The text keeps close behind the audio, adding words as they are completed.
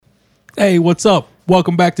Hey, what's up?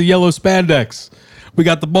 Welcome back to Yellow Spandex. We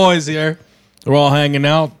got the boys here. We're all hanging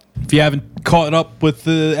out. If you haven't caught up with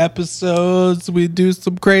the episodes, we do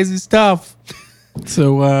some crazy stuff.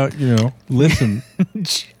 So, listen.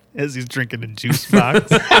 As he's drinking a juice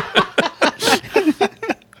box.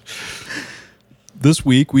 This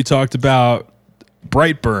week we talked about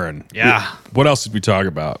Brightburn. Yeah. What else did we talk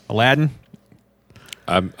about? Aladdin,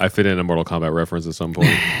 I fit in a Mortal Kombat reference at some point.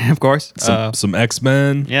 of course. Some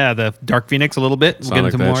X-Men. Yeah, the Dark Phoenix a little bit. We'll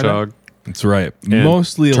Sonic get the into more of that. Hedgehog. That's right. And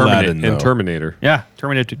Mostly Aladdin, though. and Terminator. Yeah,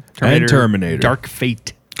 Terminator. And Terminator. Dark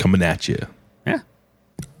Fate. Coming at you. Yeah.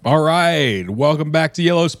 All right. Welcome back to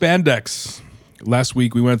Yellow Spandex. Last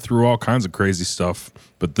week we went through all kinds of crazy stuff,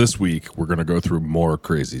 but this week we're going to go through more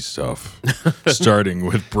crazy stuff, starting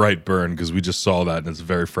with Brightburn because we just saw that and it's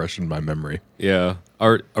very fresh in my memory. Yeah.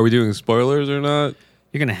 Are we doing spoilers or not?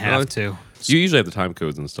 You're going to have to. You usually have the time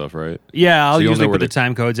codes and stuff, right? Yeah, I'll So you'll usually know where put the to-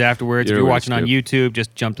 time codes afterwards. you If know you're where to watching on skip. YouTube,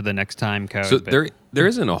 just jump to the next time code. So but- there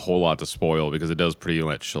isn't a whole lot to spoil because it does pretty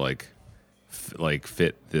much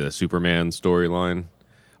fit the Superman storyline.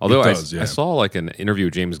 Although It does, yeah. I saw like an interview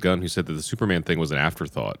with James Gunn who said that the Superman thing was an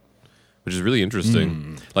afterthought, which is really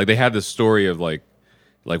interesting. Like they had this story of like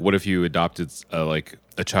what if you adopted like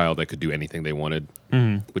a child that could do anything they wanted,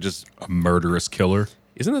 which is A murderous killer.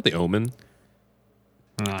 isn't that the Omen?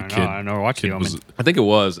 I don't know. kid- I never watched the Kid Omen. was, I think it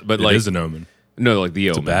was, but it like is an omen. no, like the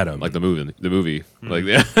Omen, a bad Omen. like the movie, like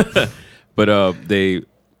but I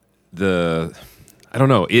don't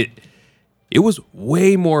know, it was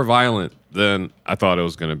way more violent than I thought it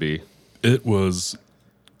was going to be. It was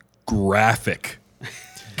graphic. How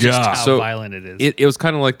God. So violent it is. It was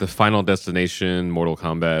kind of like the Final Destination Mortal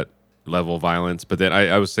Kombat level violence, but then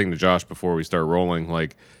I was saying to Josh before we start rolling,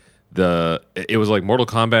 like it was like Mortal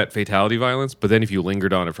Kombat fatality violence, but then if you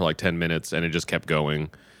lingered on it for like 10 minutes and it just kept going,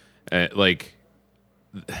 like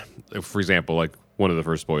for example, like one of the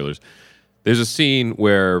first spoilers, there's a scene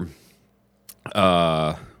where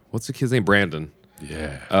what's the kid's name? Brandon.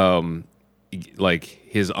 Yeah. Like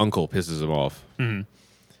his uncle pisses him off.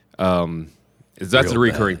 Mm-hmm. That's Real a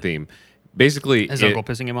recurring bad. theme. Basically, His uncle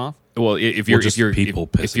pissing him off? well, if you're just people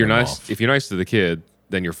if pissing you're him nice off. if you're nice to the kid,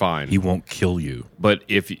 then you're fine. He won't kill you. But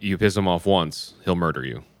if you piss him off once, he'll murder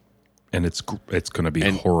you. And it's going to be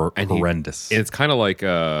And- and he- horrendous. And it's kind of like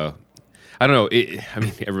I don't know. I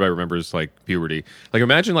mean, everybody remembers like puberty. Like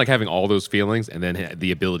imagine like having all those feelings and then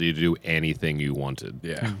the ability to do anything you wanted.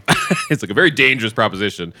 yeah. It's like a very dangerous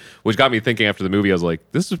proposition, which got me thinking after the movie. I was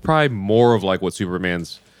like, this is probably more of like what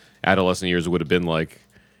Superman's adolescent years would have been like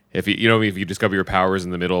if if you discover your powers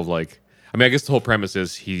in the middle of like. I mean, I guess the whole premise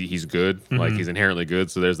is he's good, like he's inherently good.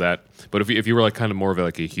 So there's that. But if you were like kind of more of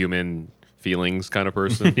like a human feelings kind of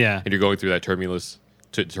person, Yeah. and you're going through that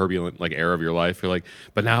turbulent like era of your life, you're like,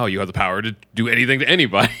 but now you have the power to do anything to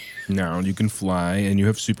anybody. Now you can fly and you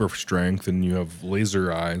have super strength and you have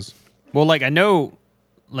laser eyes. Well, like I know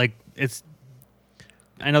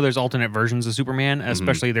there's alternate versions of Superman,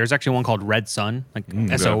 especially there's actually one called Red Sun, like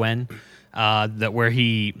SON, that where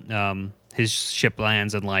he his ship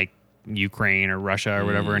lands in like Ukraine or Russia or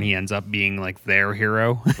whatever, and he ends up being like their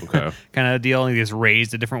hero, Okay. kind of deal. And he gets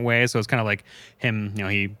raised a different way, so it's kind of like him.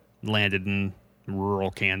 He landed in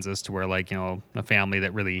rural Kansas to where like a family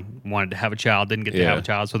that really wanted to have a child didn't get to have Yeah. a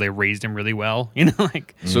child, so they raised him really well.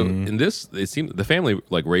 Like So in this, it seemed the family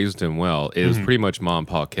like raised him well. It was pretty much Mom and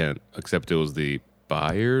Pa Kent, except it was the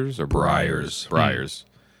Byers or Bryers. Bryers.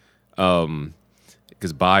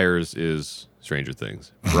 Because Byers is Stranger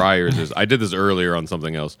Things. Bryers is. I did this earlier on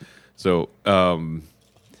something else. So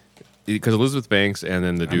because Elizabeth Banks and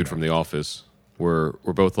then the dude from The Office were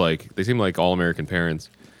both like they seemed like all American parents,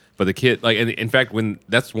 but the kid like and in fact when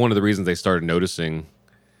that's one of the reasons they started noticing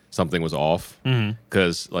something was off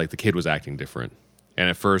because like the kid was acting different, and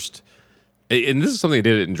at first. And this is something they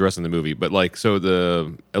didn't address in the movie, but like, so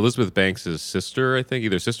the Elizabeth Banks' sister, I think,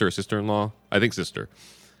 either sister or sister-in-law, I think sister,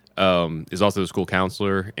 is also the school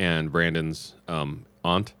counselor and Brandon's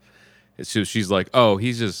aunt. So she's like, oh,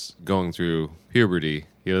 he's just going through puberty.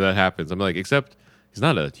 That happens. I'm like, except he's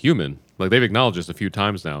not a human. Like, they've acknowledged this a few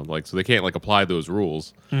times now. Like, so they can't, like, apply those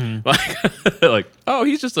rules. Like, oh,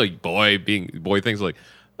 he's just a boy things like,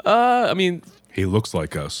 I mean... He looks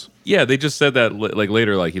like us. Yeah, they just said that like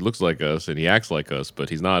later, like he looks like us and he acts like us, but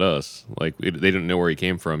he's not us. Like they didn't know where he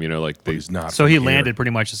came from, like they. He's not. So from he here. landed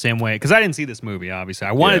pretty much the same way because I didn't see this movie. Obviously,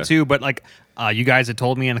 I wanted Yeah. to, but like you guys had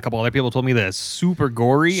told me, and a couple other people told me that it's super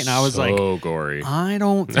gory, and I was like, so gory. I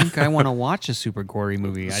don't think I want to watch a super gory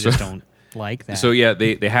movie. I just don't like that. So yeah,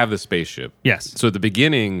 they have the spaceship. Yes. So at the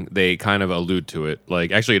beginning, they kind of allude to it.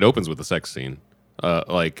 Like actually, it opens with a sex scene.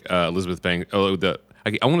 Elizabeth Banks.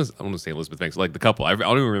 I want to say Elizabeth Banks, like the couple. I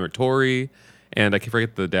don't even remember Tori, and I can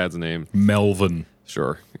forget the dad's name. Melvin.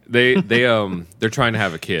 Sure. They're trying to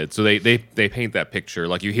have a kid, so they paint that picture.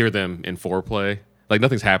 Like you hear them in foreplay, like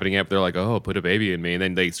nothing's happening yet. But they're like, oh, put a baby in me, and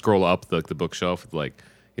then they scroll up the bookshelf with like,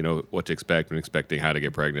 you know, what to expect when expecting, how to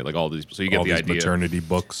get pregnant, like all these. So you get All the these idea. maternity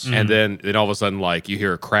books. And then all of a sudden, like you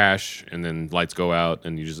hear a crash, and then lights go out,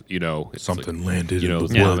 and you just it's Something like, landed in the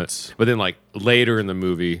vomit. woods. But then like later in the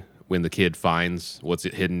movie, when the kid finds what's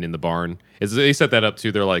hidden in the barn, they set that up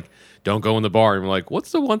too. They're like, don't go in the barn. And we're like,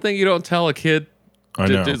 what's the one thing you don't tell a kid? I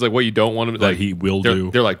know. It's like what you don't want him That like he will they're,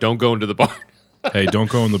 do. They're like, don't go into the barn. Hey, don't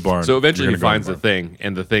go in the barn. So eventually You're he gonna go in finds the thing,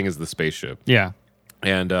 and the thing is the spaceship. Yeah.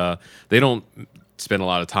 And they don't spend a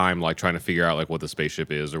lot of time like trying to figure out like what the spaceship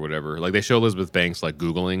is or whatever. Like they show Elizabeth Banks like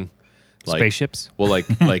Googling like Spaceships? Well, like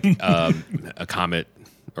a comet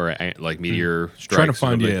or like meteor strikes. trying to or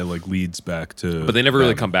find something. like leads back to. But they never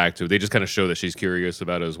really them. come back to it. They just kind of show that she's curious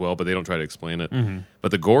about it as well, but they don't try to explain it.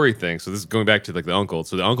 But the gory thing, so this is going back to like the uncle.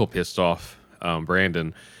 So the uncle pissed off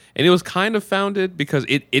Brandon, and it was kind of founded because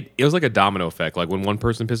it was like a domino effect. Like when one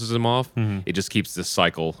person pisses him off, it just keeps this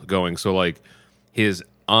cycle going. So like his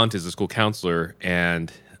aunt is a school counselor,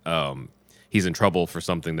 and he's in trouble for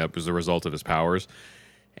something that was a result of his powers.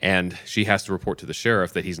 And she has to report to the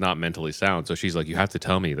sheriff that he's not mentally sound. So she's like, you have to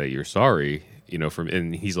tell me that you're sorry, you know,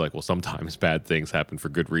 and he's like, well, sometimes bad things happen for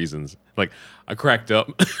good reasons. Like, I cracked up.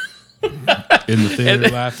 in the theater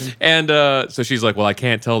laughing. And so she's like, well, I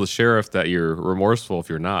can't tell the sheriff that you're remorseful if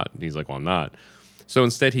you're not. And he's like, well, I'm not. So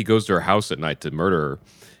instead, he goes to her house at night to murder her.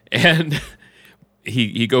 And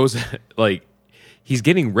he goes, like, he's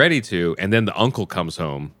getting ready to, and then the uncle comes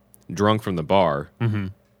home, drunk from the bar.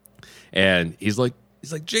 And he's like,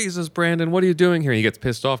 Jesus, Brandon, what are you doing here? And he gets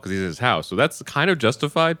pissed off because he's at his house. So that's kind of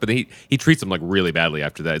justified. But then he treats him like really badly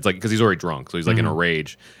after that. It's like because he's already drunk, so he's like in a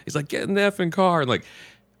rage. He's like, get in the effing car, and like,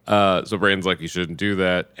 so Brandon's like, you shouldn't do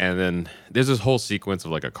that. And then there's this whole sequence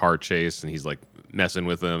of like a car chase, and he's like messing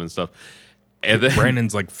with them and stuff. And then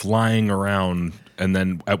Brandon's like flying around, and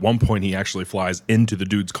then at one point he actually flies into the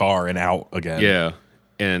dude's car and out again. yeah,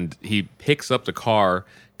 and he picks up the car.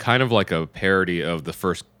 Kind of like a parody of the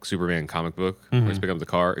first Superman comic book, where he's picking up the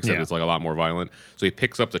car, except it's like a lot more violent. So he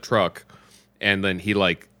picks up the truck, and then he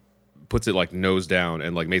like puts it like nose down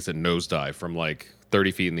and like makes it nosedive from like 30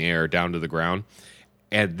 feet in the air down to the ground.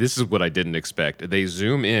 And this is what I didn't expect. They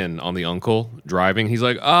zoom in on the uncle driving. He's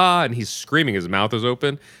like, and he's screaming. His mouth is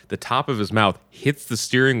open. The top of his mouth hits the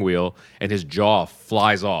steering wheel, and his jaw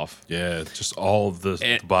flies off. Yeah, just all of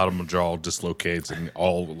the bottom of the jaw dislocates and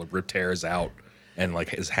all like, tears out. And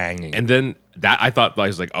like is hanging, And then that I thought I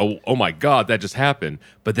was like, oh my god, that just happened.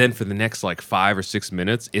 But then for the next like 5 or 6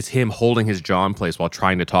 minutes, it's him holding his jaw in place while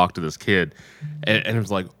trying to talk to this kid, and it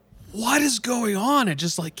was like, what is going on? It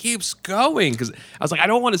just like keeps going because I was like, I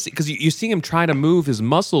don't want to see because you see him trying to move his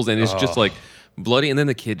muscles, and it's just like bloody. And then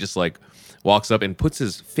the kid just like walks up and puts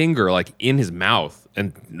his finger like in his mouth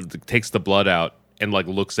and takes the blood out and like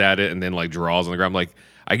looks at it and then like draws on the ground. I'm like,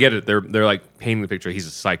 I get it. They're like painting the picture. He's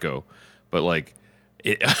a psycho, but like.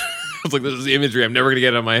 I was like, this is the imagery I'm never going to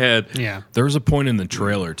get out of my head. Yeah. there was a point in the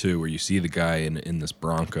trailer too where you see the guy in this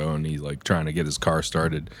Bronco, and he's like trying to get his car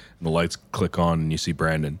started, and the lights click on, and you see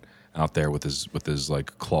Brandon out there with his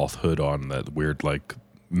like cloth hood on, that weird like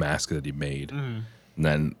mask that he made, and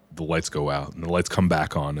then the lights go out, and the lights come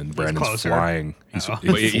back on, and Brandon's closer. flying. He's But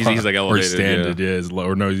he's, like, or elevated, he's standing, yeah. yeah, he's low,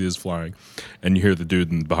 or no, he is flying, and you hear the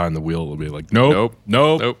dude behind the wheel will be like, nope.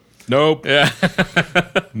 Yeah.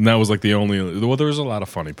 And that was like the only. Well, there was a lot of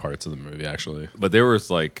funny parts of the movie actually. But there was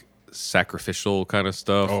like sacrificial kind of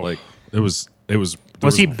stuff. Like It was.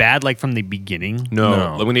 Was he bad like from the beginning? no,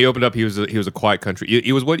 No. like when he opened up, he was a quiet country.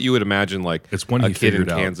 He was what you would imagine like It's when a he kid in figured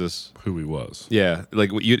out Kansas. who he was. Yeah,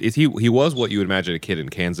 like he was what you would imagine a kid in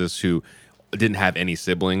Kansas who didn't have any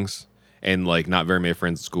siblings and like not very many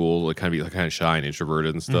friends at school, like kind of shy and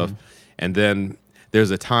introverted and stuff. And then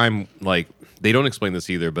there's a time like they don't explain this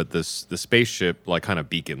either, but the spaceship like kind of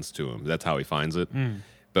beacons to him. That's how he finds it.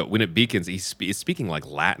 But when it beacons, he's speaking like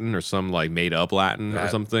Latin or some like made up Latin or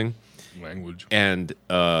something. Language. And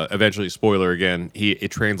eventually, spoiler again,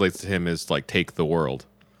 it translates to him as like take the world.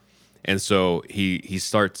 And so he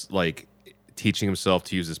starts like teaching himself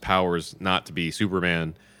to use his powers not to be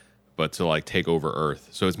Superman, but to like take over Earth.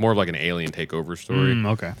 So it's more of like an alien takeover story.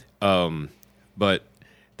 Okay. But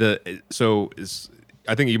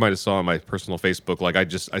I think you might have saw on my personal Facebook, like I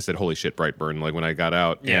said, holy shit, Brightburn, like when I got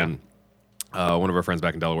out. Yeah. And one of our friends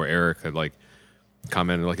back in Delaware, Eric, had like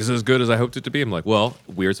commented like, is it as good as I hoped it to be? I'm like, well,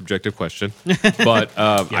 weird subjective question, but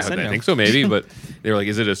I think so, maybe. But they were like,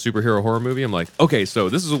 is it a superhero horror movie? I'm like, okay, so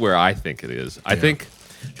this is where I think it is. I think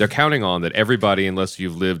they're counting on that everybody, unless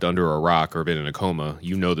you've lived under a rock or been in a coma,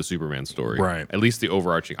 you know the Superman story. Right. At least the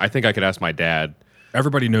overarching. I think I could ask my dad,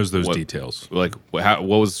 Everybody knows those details. like, what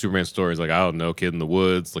was the Superman story? He's like, I don't know, kid in the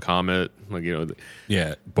woods, the comet, like,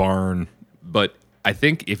 Yeah, barn. But I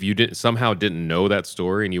think if you somehow didn't know that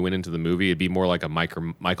story and you went into the movie, it'd be more like a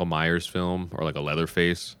Michael Myers film or like a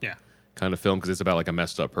Leatherface kind of film, because it's about like a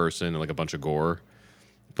messed up person and like a bunch of gore.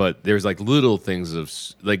 But there's like little things of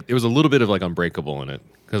like, there was a little bit of like Unbreakable in it,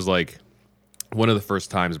 because like one of the first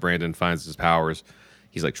times Brandon finds his powers,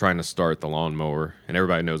 he's like trying to start the lawnmower, and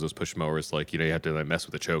everybody knows those push mowers, like, you have to like mess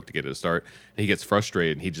with the choke to get it to start. And he gets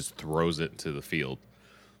frustrated and he just throws it into the field,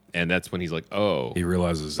 and that's when he's like, oh, He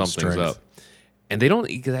realizes something's up. And they don't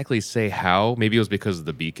exactly say how. Maybe it was because of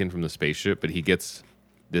the beacon from the spaceship, but he gets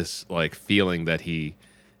this like feeling that he's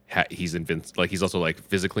invincible. Like, he's also like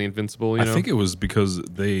physically invincible. I think it was because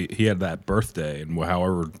he had that birthday, and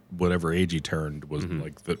whatever age he turned was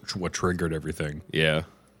like what triggered everything. Yeah.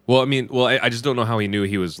 Well, I mean, I just don't know how he knew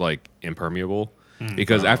he was like impermeable.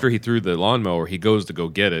 Because after he threw the lawnmower, he goes to go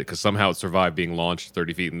get it, because somehow it survived being launched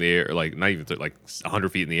 30 feet in the air, like not even like 100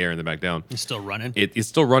 feet in the air and then back down. It's still running. It's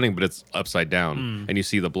still running, but it's upside down, and you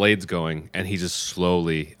see the blades going, and he just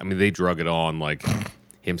slowly. I mean, they drug it on, like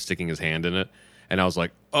him sticking his hand in it, and I was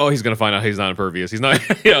like, oh, he's gonna find out he's not impervious. He's not,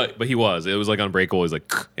 but he was. It was like Unbreakable. He's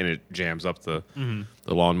like, and it jams up the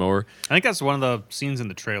lawnmower. I think that's one of the scenes in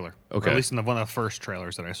the trailer. Okay. Or at least in one of the first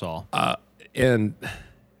trailers that I saw. And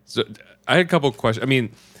so I had a couple of questions. I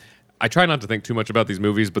mean, I try not to think too much about these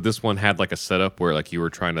movies, but this one had like a setup where like you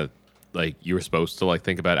were supposed to like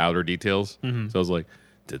think about outer details. So I was like,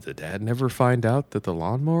 did the dad never find out that the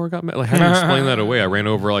lawnmower got mad? Like, how do you explain that away? I ran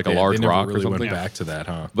over like a large they never rock really or something. Went back to that,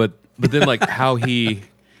 huh? But then like how he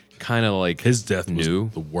kind of like His death knew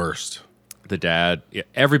was the worst. the dad. Yeah,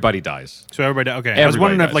 everybody dies. So everybody, okay. I was Everybody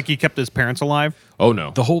wondering if dies. like he kept his parents alive. Oh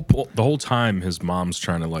no. The whole time, his mom's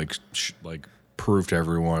trying to like prove to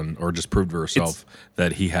everyone, or just prove to herself,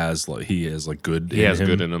 that he has good. He has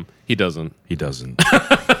good in him. He doesn't. He doesn't.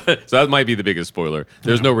 So that might be the biggest spoiler.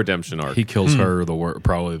 There's no redemption arc. He kills her.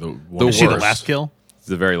 Probably the one. Is she the worst. last kill? It's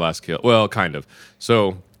the very last kill. Well, kind of.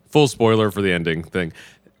 So, full spoiler for the ending thing.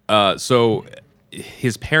 So,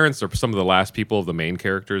 his parents are some of the last people of the main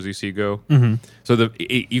characters you see go. Mm-hmm. So,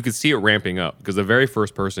 you could see it ramping up, because the very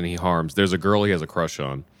first person he harms, there's a girl he has a crush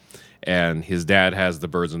on. And his dad has the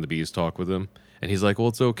birds and the bees talk with him. And he's like, well,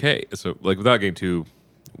 it's okay. So, like, without getting too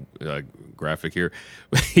graphic here,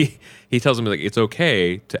 he tells him, like, it's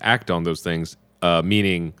okay to act on those things,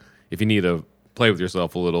 meaning if you need to play with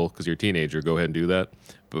yourself a little because you're a teenager, go ahead and do that.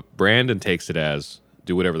 But Brandon takes it as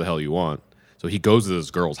do whatever the hell you want. So he goes to this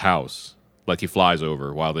girl's house, like he flies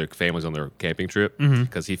over while their family's on their camping trip,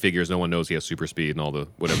 because he figures no one knows he has super speed and all the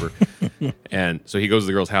whatever. And so he goes to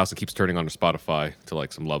the girl's house and keeps turning on her Spotify to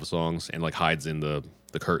like some love songs, and like hides in the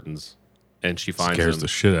curtains. And she finds Scares him. the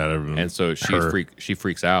shit out of him. And so she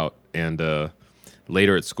freaks out. And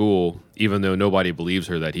later at school, even though nobody believes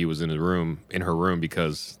her that he was in her room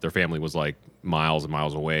because their family was like miles and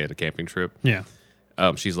miles away at a camping trip. Yeah.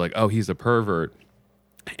 She's like, oh, he's a pervert.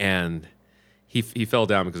 And he fell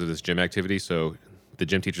down because of this gym activity. So the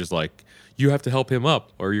gym teacher's like, you have to help him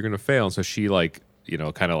up or you're going to fail. And so she like,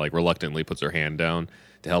 kind of like reluctantly puts her hand down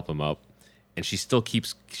to help him up. And she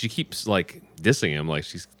keeps like dissing him. Like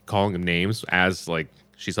she's calling him names as like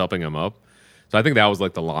she's helping him up. So I think that was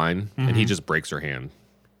like the line, and he just breaks her hand.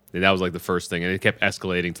 And that was like the first thing. And it kept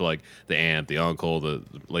escalating to like the aunt, the uncle, the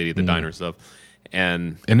lady at the diner and stuff.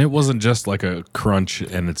 And it wasn't just like a crunch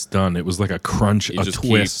and it's done. It was like a crunch, a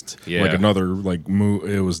twist, like another like move.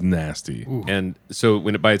 It was nasty. Ooh. And so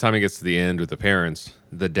by the time it gets to the end with the parents,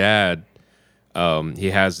 the dad,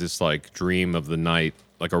 he has this like dream of the night,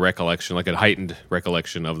 like a recollection, like a heightened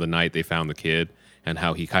recollection of the night they found the kid and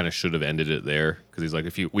how he kind of should have ended it there. Because he's like,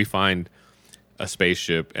 we find a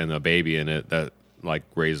spaceship and a baby in it, that like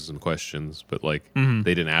raises some questions, but like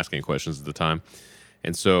they didn't ask any questions at the time.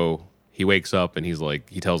 And so he wakes up and he's like,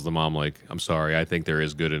 he tells the mom, like, I'm sorry, I think there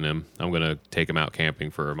is good in him. I'm going to take him out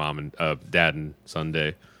camping for mom and dad and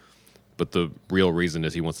Sunday. But the real reason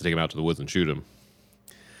is he wants to take him out to the woods and shoot him.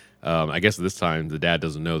 I guess at this time, the dad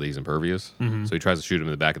doesn't know that he's impervious. So he tries to shoot him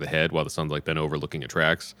in the back of the head while the son's like bent over looking at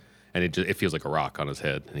tracks. And it feels like a rock on his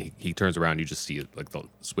head. And he turns around, you just see it, like the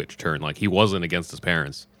switch turn. Like he wasn't against his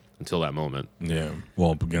parents until that moment. Yeah.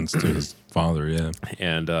 Well, up against his father, yeah.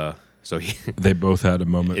 And so they both had a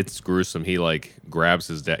moment. It's gruesome. He like grabs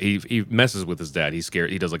his dad. He messes with his dad. He's scared.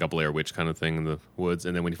 He does like a Blair Witch kind of thing in the woods.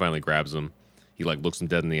 And then when he finally grabs him, he like looks him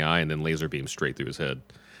dead in the eye and then laser beams straight through his head.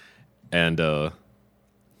 And then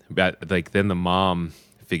the mom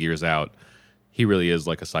figures out he really is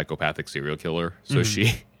like a psychopathic serial killer. So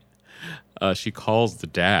she calls the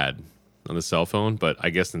dad on the cell phone, but I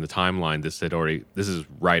guess in the timeline this is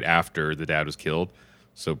right after the dad was killed.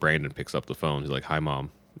 So Brandon picks up the phone. He's like, "Hi, Mom."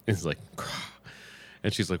 And he's like,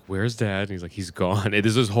 and she's like, "Where's Dad?" And he's like, "He's gone." It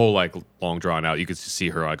is this whole like long drawn out. You could see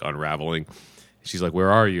her like unraveling. She's like, "Where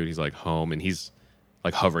are you?" And he's like, "Home." And he's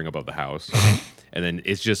like hovering above the house. And then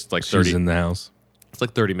it's just like 30. She's in the house. It's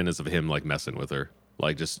like 30 minutes of him like messing with her.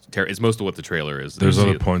 Like just it's most of what the trailer is. There's You see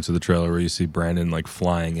other it. points of the trailer where you see Brandon like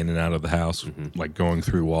flying in and out of the house, like going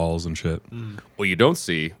through walls and shit. What you don't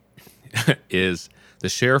see is the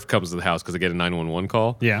sheriff comes to the house because they get a 911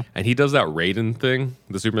 call. Yeah. And he does that Raiden thing,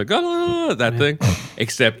 the Superman, that thing,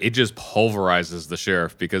 except it just pulverizes the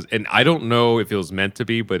sheriff and I don't know if it was meant to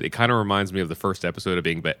be, but it kind of reminds me of the first episode of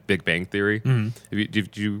Big Bang Theory.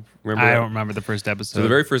 Did you remember I that? don't remember the first episode. So the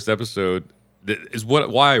very first episode is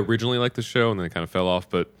why I originally liked the show, and then it kind of fell off.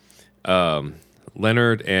 But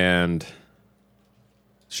Leonard and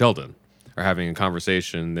Sheldon are having a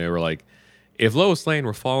conversation. They were like, if Lois Lane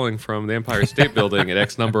were falling from the Empire State Building at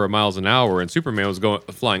X number of miles an hour, and Superman was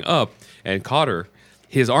flying up and caught her,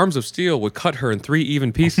 his arms of steel would cut her in 3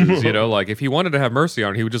 even pieces. You know, like if he wanted to have mercy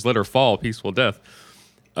on her, he would just let her fall a peaceful death.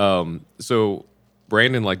 So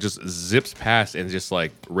Brandon like just zips past and just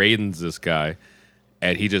like Raiden's this guy.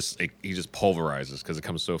 And he just pulverizes because it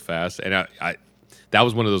comes so fast. And I that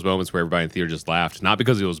was one of those moments where everybody in the theater just laughed, not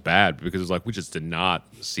because it was bad, but because it was like we just did not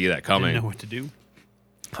see that coming. Didn't know what to do.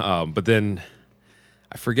 But then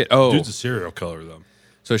I forget. Oh, Dude's a serial killer though.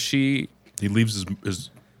 so He leaves his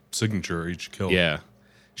signature each kill. yeah,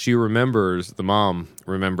 the mom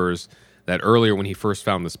remembers that earlier when he first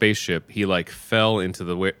found the spaceship, he like fell into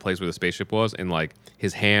the place where the spaceship was, and like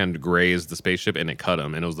his hand grazed the spaceship and it cut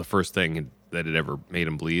him, and it was the first thing that it ever made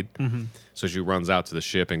him bleed. So she runs out to the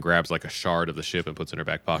ship and grabs like a shard of the ship and puts it in her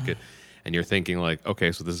back pocket. And you're thinking like,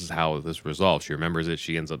 okay, so this is how this resolves. She remembers it.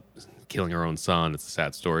 She ends up killing her own son. It's a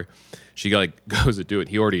sad story. She like goes to do it.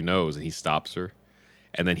 He already knows, and he stops her.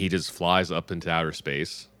 And then he just flies up into outer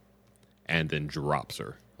space and then drops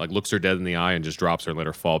her. Like looks her dead in the eye and just drops her and let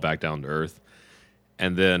her fall back down to Earth.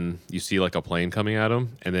 And then you see like a plane coming at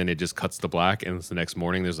him, and then it just cuts to black, and it's the next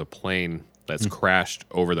morning there's a plane that's crashed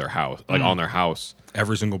over their house, like on their house.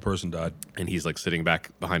 Every single person died. And he's like sitting back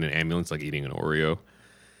behind an ambulance, like eating an Oreo.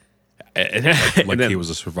 Like then, he was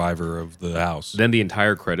a survivor of the house. Then the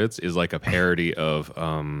entire credits is like a parody of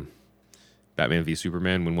Batman v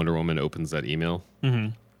Superman when Wonder Woman opens that email.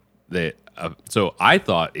 So I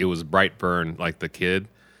thought it was Brightburn, like the kid,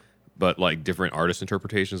 but like different artist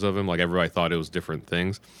interpretations of him. Like everybody thought it was different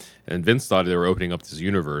things. And Vince thought they were opening up this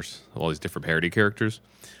universe, all these different parody characters.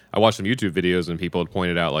 I watched some YouTube videos and people had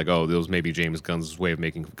pointed out like, oh, those may be James Gunn's way of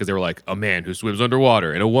making, because they were like a man who swims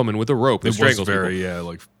underwater and a woman with a rope who It was strangles very people.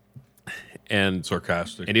 like And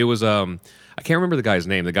sarcastic. and it was I can't remember the guy's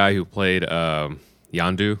name, the guy who played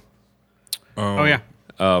Yondu. Oh yeah.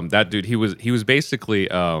 That dude, he was basically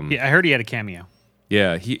Yeah, I heard he had a cameo.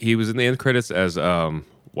 yeah, he was in the end credits as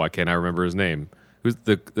why can't I remember his name? Who's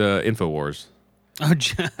the InfoWars?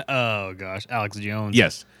 Oh gosh, Alex Jones.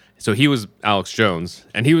 Yes. So he was Alex Jones,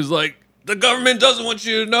 and he was like, the government doesn't want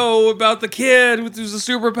you to know about the kid who's the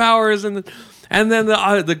superpowers, and then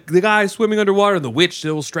the guy swimming underwater, and the witch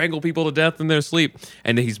that will strangle people to death in their sleep.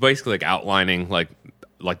 And he's basically like outlining like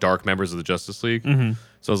dark members of the Justice League.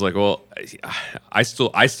 So I was like, well, I still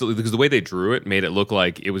because the way they drew it made it look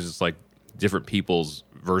like it was just like different people's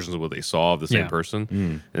versions of what they saw of the same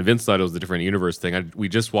person. And Vince thought it was the different universe thing. We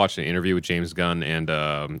just watched an interview with James Gunn and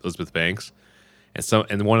Elizabeth Banks.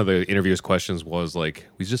 And one of the interviewer's questions was like,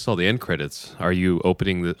 we just saw the end credits. Are you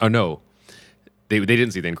opening the... Oh, no. They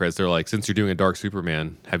didn't see the end credits. They're like, since you're doing a Dark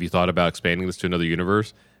Superman, have you thought about expanding this to another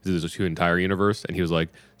universe? Is this to an entire universe? And he was like,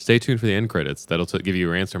 stay tuned for the end credits. That'll give you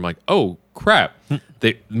your answer. I'm like, oh, crap.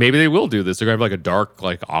 Maybe they will do this. They're going to have like a dark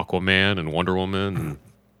like Aquaman and Wonder Woman. And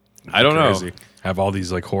I don't know. Have all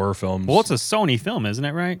these like horror films. Well, it's a Sony film, isn't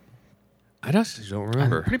it? Right? I just don't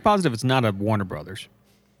remember. I'm pretty positive it's not a Warner Brothers,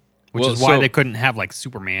 which Well, is why so- they couldn't have like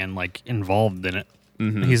Superman like involved in it.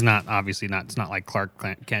 He's not obviously not. It's not like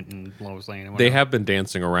Clark Kent and Lois Lane. And They whatnot. have been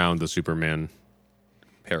dancing around the Superman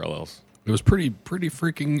parallels. It was pretty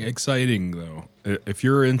freaking exciting though. If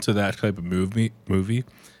you're into that type of movie,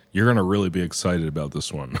 you're gonna really be excited about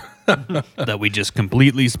this one. that we just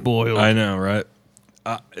completely spoiled. I know, right?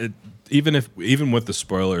 Even with the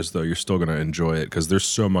spoilers though, you're still gonna enjoy it because there's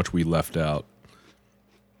so much we left out.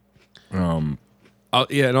 Yeah,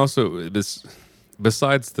 and also this.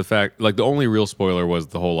 Besides the fact, like the only real spoiler was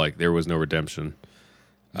the whole like there was no redemption.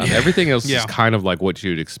 Everything else is kind of like what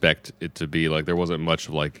you'd expect it to be. Like there wasn't much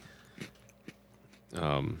of like,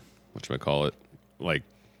 whatchamacallit, like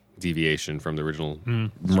deviation from the original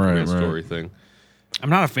Right, Superman right. story thing. I'm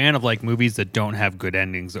not a fan of like movies that don't have good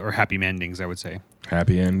endings or happy endings, I would say.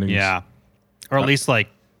 Happy endings. Yeah. Or at least like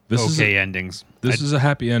this is okay endings. This is a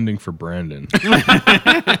happy ending for Brandon.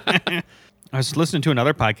 I was listening to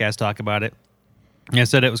another podcast talk about it. And I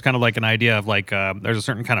said it was kind of like an idea of like there's a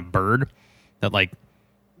certain kind of bird that like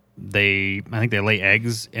I think they lay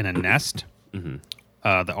eggs in a nest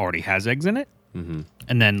that already has eggs in it. Mm-hmm.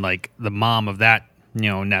 And then like the mom of that,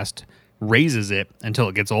 nest raises it until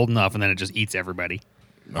it gets old enough and then it just eats everybody.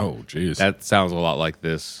 Oh, jeez. That sounds a lot like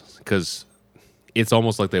this because it's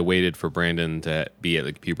almost like they waited for Brandon to be at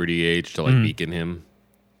like puberty age to like beacon him,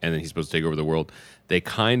 and then he's supposed to take over the world. They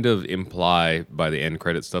kind of imply by the end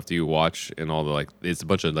credit stuff that you watch and all the like, it's a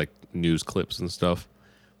bunch of like news clips and stuff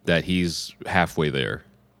that he's halfway there.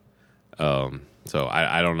 So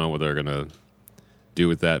I don't know what they're gonna do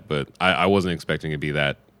with that, but I wasn't expecting it to be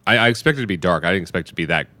that. I expected it to be dark. I didn't expect it to be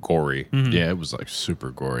that gory. Yeah, it was like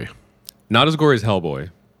super gory. Not as gory as Hellboy,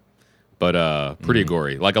 but pretty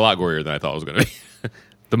gory. Like a lot gorier than I thought it was going to be.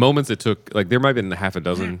 The moments it took, like there might have been half a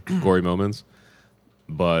dozen gory moments,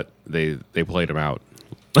 but they played them out.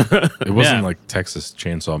 It wasn't Yeah. like Texas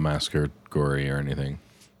Chainsaw Massacre gory or anything.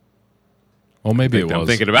 Well, maybe it was. I'm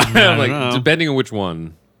thinking about it. I I'm don't like, know. depending on which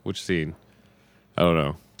one, which scene. I don't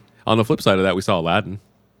know. On the flip side of that, we saw Aladdin.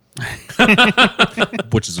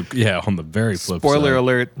 Which is, on the very flip Spoiler side.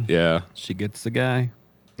 alert. Yeah. She gets the guy.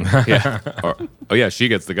 Yeah. Oh yeah, she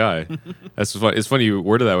gets the guy. That's fun. It's funny you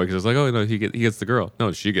worded that way because it's like, oh no, he gets the girl.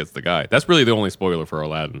 No, she gets the guy. That's really the only spoiler for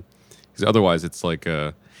Aladdin. Because otherwise, it's like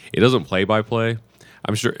it doesn't play by play.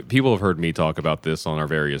 I'm sure people have heard me talk about this on our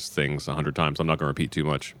various things 100 times. I'm not going to repeat too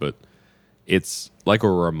much, but it's like a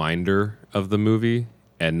reminder of the movie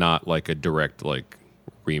and not like a direct like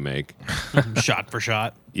remake. Shot for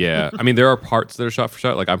shot. Yeah, I mean there are parts that are shot for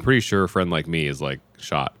shot. Like I'm pretty sure A Friend Like Me is like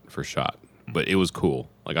shot for shot, but it was cool.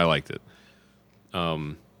 Like I liked it.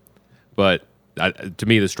 But to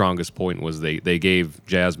me, the strongest point was they gave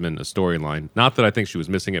Jasmine a storyline. Not that I think she was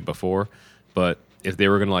missing it before, but if they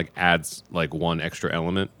were gonna like add like one extra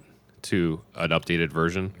element to an updated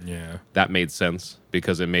version, Yeah. that made sense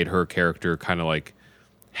because it made her character kind of like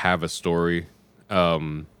have a story.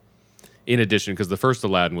 In addition, because the first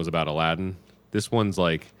Aladdin was about Aladdin, this one's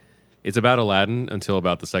like it's about Aladdin until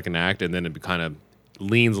about the second act, and then it kind of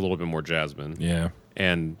leans a little bit more Jasmine. Yeah.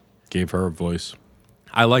 And Gave her a voice.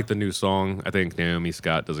 I like the new song. I think Naomi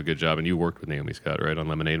Scott does a good job, and you worked with Naomi Scott, right, on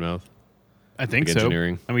Lemonade Mouth? I think Like so.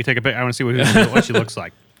 engineering. Let me take a pic. I want to see what she looks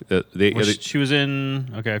like. She was in.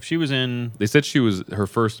 Okay, if she was in. They said her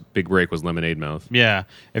first big break was Lemonade Mouth. Yeah,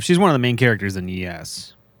 if she's one of the main characters, then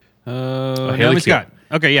yes. Haley Naomi Ki- Scott.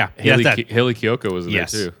 Okay, yeah, Haley, yes, that. Haley Kiyoko was in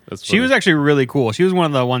Yes, there too. That's she funny. was actually really cool. She was one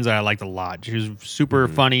of the ones that I liked a lot. She was super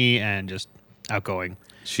funny and just outgoing.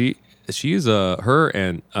 She's her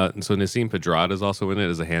and so Nassim Pedrad is also in it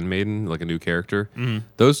as a handmaiden, like a new character.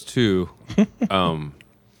 Those two,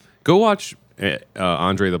 go watch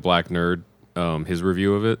Andre the Black Nerd, his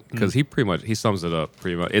review of it because he sums it up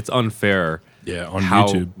pretty much. It's unfair, On how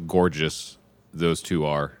YouTube. gorgeous those two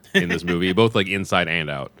are in this movie, both like inside and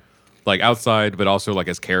out, like outside, but also like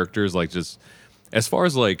as characters, like just as far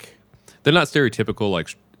as like they're not stereotypical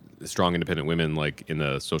like strong independent women like in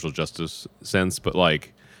the social justice sense, but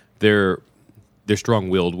like they're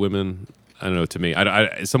strong-willed women. I don't know. To me,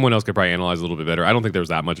 someone else could probably analyze a little bit better. I don't think there was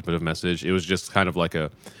that much of a message. It was just kind of like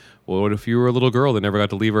well, what if you were a little girl that never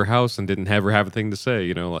got to leave her house and didn't ever have a thing to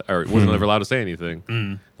say, or wasn't ever allowed to say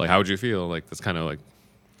anything? Like, how would you feel? Like, that's kind of like.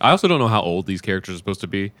 I also don't know how old these characters are supposed to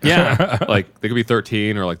be. Yeah, Like, they could be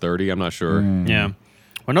 13 or like 30. I'm not sure. yeah.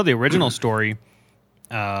 Well, no, the original story,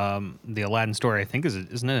 the Aladdin story, I think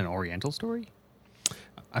isn't it an Oriental story?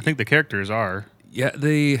 I think the characters are. Yeah,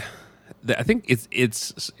 I think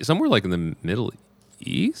it's somewhere like in the Middle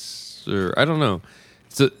East, or I don't know.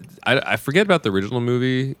 So I forget about the original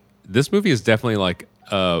movie. This movie is definitely like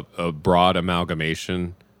a broad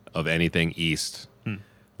amalgamation of anything East,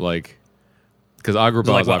 like because Agrabah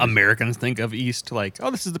Like is what obviously- Americans think of East, like, oh,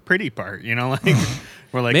 this is the pretty part, like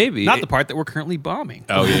we're like Maybe. not the part that we're currently bombing.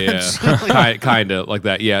 Oh yeah, kind of like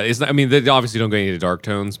that. Yeah, it's not, I mean they obviously don't go into dark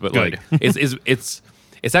tones, but Good. like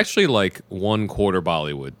it's actually like 1/4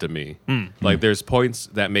 Bollywood to me. Like there's points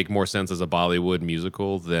that make more sense as a Bollywood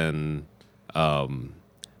musical than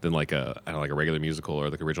like like a regular musical or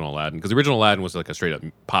like original Aladdin, because the original Aladdin was like a straight up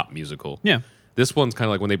pop musical. Yeah. This one's kind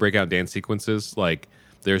of like when they break out dance sequences. Like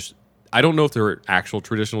I don't know if they're actual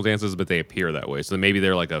traditional dances, but they appear that way. So maybe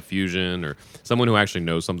they're like a fusion, or someone who actually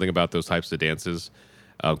knows something about those types of dances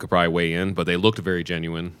could probably weigh in. But they looked very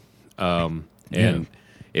genuine, and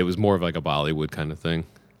it was more of like a Bollywood kind of thing.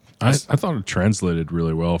 I thought it translated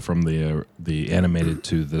really well from the animated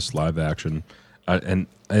to this live action, and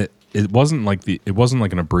it wasn't like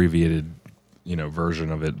an abbreviated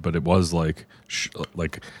version of it, but it was like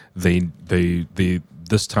they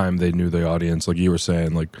this time they knew the audience, like you were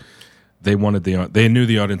saying, like they knew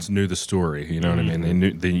the audience knew the story. You know what I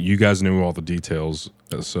mean? You guys knew all the details,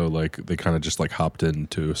 so like they kind of just like hopped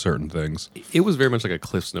into certain things. It was very much like a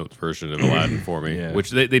Cliff's Notes version of Aladdin for me, Yeah.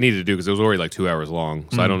 which they needed to do because it was already like 2 hours long.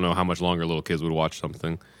 So I don't know how much longer little kids would watch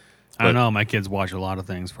something. I don't know. My kids watch a lot of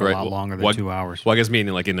things for a lot longer than 2 hours. Well, I guess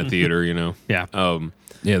meaning like in the theater, Yeah.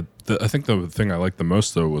 Yeah, I think the thing I liked the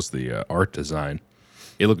most though was the art design.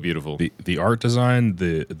 It looked beautiful. The art design,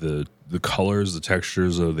 the colors, the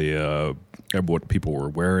textures of the what people were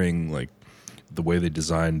wearing, like the way they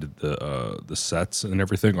designed the sets and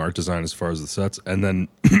everything, art design as far as the sets, and then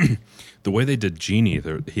the way they did Genie.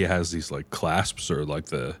 He has these like clasps or like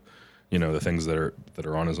the things that are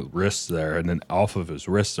on his wrists there, and then off of his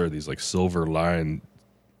wrists are these like silver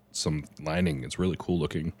some lining. It's really cool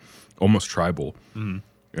looking, almost tribal,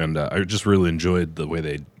 and I just really enjoyed the way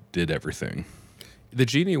they did everything. The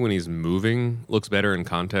genie, when he's moving, looks better in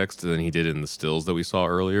context than he did in the stills that we saw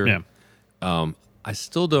earlier. Yeah. I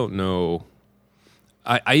still don't know.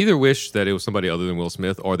 I either wish that it was somebody other than Will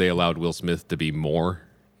Smith, or they allowed Will Smith to be more.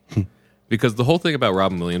 Because the whole thing about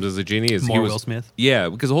Robin Williams as a genie is More Will Smith? Yeah,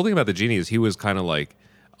 because the whole thing about the genie is he was kind of like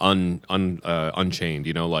unchained.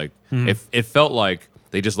 Like it felt like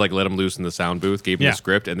they just like let him loose in the sound booth, gave him the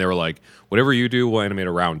script, and they were like, whatever you do, we'll animate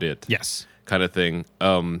around it. Yes. Kind of thing.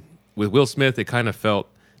 With Will Smith, it kind of felt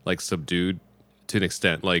like subdued to an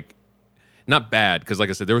extent. Like, not bad, because like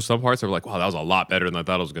I said, there were some parts that were like, wow, that was a lot better than I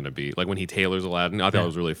thought it was going to be. Like when he tailors Aladdin, I thought it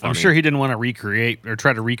was really funny. I'm sure he didn't want to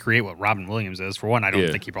try to recreate what Robin Williams is. For one, I don't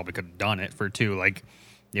think he probably could have done it. For two, like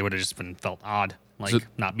it would have just felt odd, like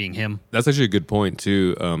not being him. That's actually a good point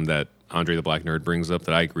too, that Andre the Black Nerd brings up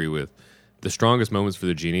that I agree with. The strongest moments for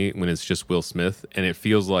the genie when it's just Will Smith, and it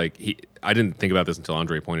feels like I didn't think about this until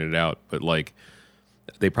Andre pointed it out, but like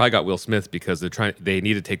they probably got Will Smith because they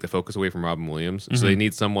need to take the focus away from Robin Williams. So they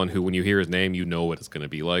need someone who, when you hear his name, you know what it's going to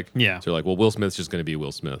be like. Yeah. So they're like, well, Will Smith's just going to be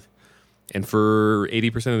Will Smith. And for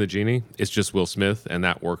 80% of the genie, it's just Will Smith, and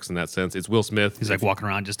that works in that sense. It's Will Smith. He's like walking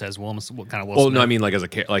around just as Will Smith. Oh, no, I mean like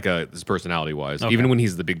his personality wise. Okay. Even when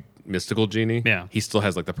he's the big mystical genie, Yeah. he still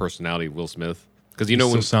has like the personality of Will Smith. Because It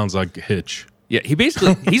still sounds like Hitch. Yeah, he's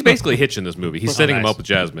basically Hitch in this movie. He's setting him nice. up with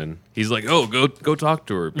Jasmine. He's like, oh, go talk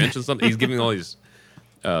to her, mention something. He's giving all these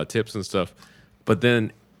tips and stuff. But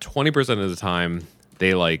then 20% of the time,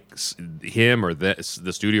 they like him or the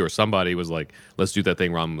studio or somebody was like, let's do that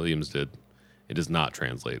thing Robin Williams did. It does not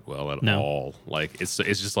translate well at all. Like it's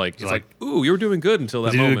just like it's like, ooh, you were doing good until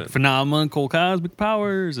that moment. Phenomenal cosmic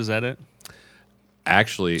powers. Is that it?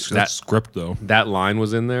 Actually, That script though. that line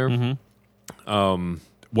was in there.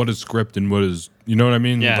 What is script and what is what I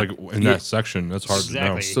mean? Yeah. Like in that section, that's hard to know.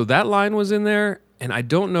 Exactly. So that line was in there, and I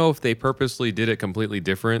don't know if they purposely did it completely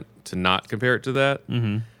different to not compare it to that.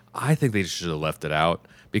 Mm-hmm. I think they should have left it out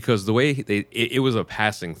because the way it was a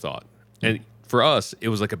passing thought, and for us, it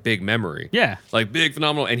was like a big memory. Yeah. Like big,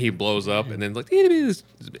 phenomenal, and he blows up, and then like,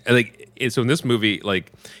 so in this movie,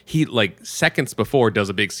 like he like seconds before does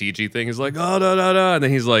a big CG thing. He's like, oh da da da, and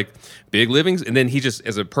then he's like, big living, and then he just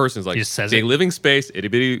as a person is like, He just says big it. living space, itty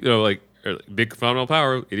bitty, like big phenomenal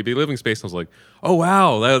power, itty bitty living space. I was like, oh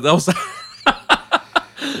wow, that was.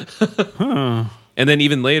 And then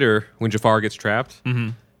even later, when Jafar gets trapped,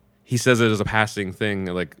 he says it as a passing thing,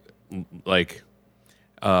 like. Like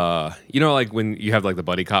when you have like the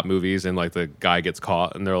buddy cop movies and like the guy gets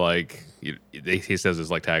caught and they're like, he says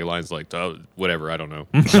his like taglines like, oh, whatever, I don't know.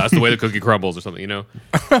 That's the way the cookie crumbles or something,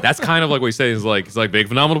 That's kind of like what he's saying is like, it's like big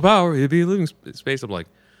phenomenal power, it'd be a living space. I'm like,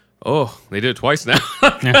 oh, they did it twice now.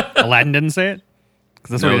 Yeah. Aladdin didn't say it?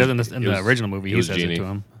 Because that's No, what he does in it the was- original movie. it He was says Genie. it to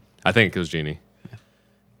him. I think it was Genie.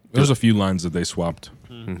 There's a few lines that they swapped.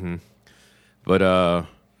 But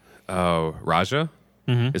Raja?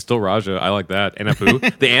 It's still Raja. I like that. And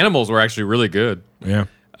Apu. The animals were actually really good. Yeah.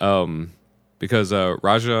 Because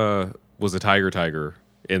Raja was a tiger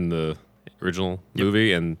in the original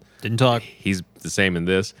movie, and Didn't talk. he's the same in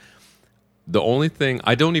this. The only thing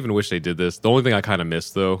I don't even wish they did this. The only thing I kind of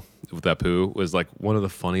missed though with Apu was like one of the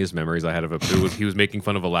funniest memories I had of Apu was he was making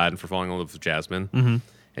fun of Aladdin for falling in love with Jasmine, and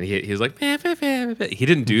he was like, he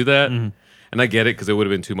didn't do that, and I get it because it would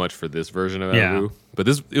have been too much for this version of Yeah. Abu. But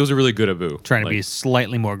it was a really good Abu. Trying to be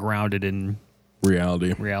slightly more grounded in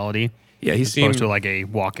Reality. reality. Yeah, he As seemed opposed to like a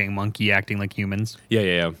walking monkey acting like humans.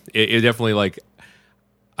 Yeah. It definitely like.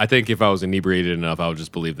 I think if I was inebriated enough, I would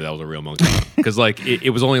just believe that was a real monkey because like it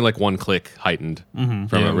was only like one click heightened from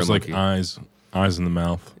Yeah, a it real was like monkey. eyes. eyes in the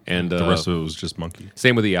mouth, And the rest of it was just monkey.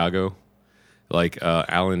 same with Iago. Like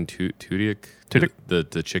Alan Tudyk, Tudyk?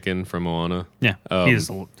 the chicken from Moana. Yeah, he has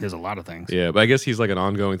a lot of things. Yeah, but I guess he's like an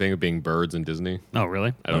ongoing thing of being birds in Disney. Oh,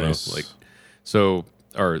 really? I don't Nice. know. Like, so,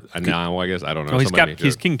 or now, I guess, I don't know. Oh, Somebody-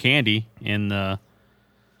 he's King Candy in the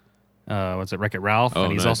what's it, Wreck-It Ralph, Oh,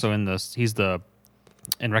 and he's nice. also in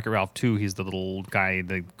Wreck-It Ralph 2. He's the little guy,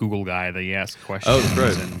 the Google guy that he asks questions. Oh, that's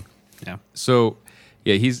right. And, yeah, So,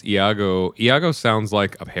 yeah, he's Iago. Iago sounds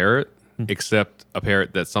like a parrot, except a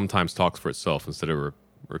parrot that sometimes talks for itself instead of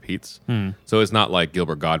repeats. So it's not like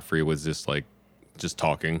Gilbert Godfrey was just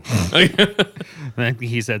talking. I think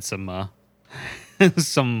he said some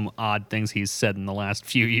some odd things he's said in the last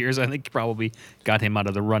few years. I think probably got him out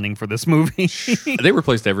of the running for this movie. They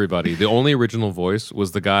replaced everybody. The only original voice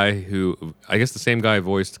was the guy who, I guess the same guy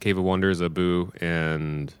voiced Cave of Wonders, Abu,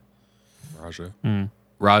 and Raja.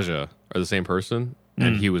 Raja are the same person,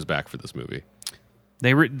 and he was back for this movie.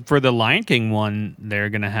 For the Lion King one, they're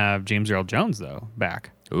gonna have James Earl Jones though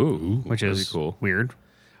back, Ooh, which really is cool. weird.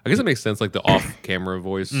 I guess it makes sense, like the off-camera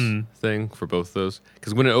voice thing for both those.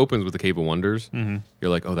 Because when it opens with the Cave of Wonders, you're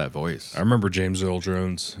like, oh, that voice. I remember James Earl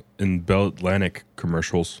Jones in Bell Atlantic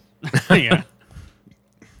commercials. Yeah.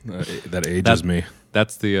 That ages me.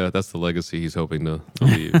 That's the legacy he's hoping to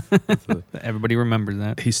leave. Everybody remembers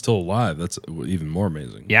that. He's still alive. That's even more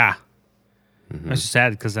amazing. Yeah. That's just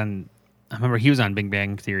sad because then I remember he was on Big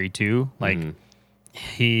Bang Theory too. Like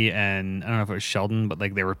he and I don't know if it was Sheldon, but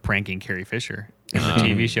like they were pranking Carrie Fisher in the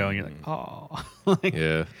TV show, and you're like, oh, Like,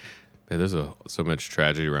 Yeah. Man, there's so much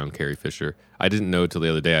tragedy around Carrie Fisher. I didn't know till the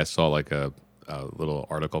other day. I saw like a little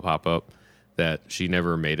article pop up that she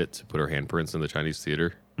never made it to put her handprints in the Chinese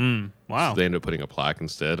theater. wow. So they ended up putting a plaque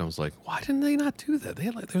instead. I was like, why didn't they not do that? They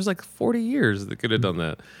had there's like 40 years they could have done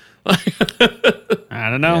that. I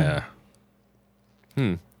don't know.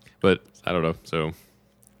 Yeah. But I don't know. So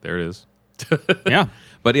there it is. Yeah.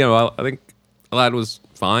 But you know, I think Aladdin was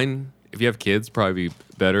fine. If you have kids, probably be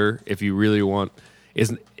better. If you really want,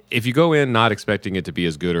 if you go in not expecting it to be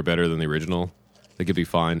as good or better than the original, it could be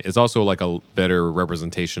fine. It's also like a better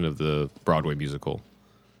representation of the Broadway musical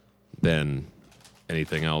than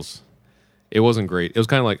anything else. It wasn't great. It was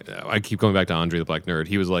kind of like, I keep going back to Andre the Black Nerd.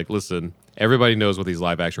 He was like, listen, everybody knows what these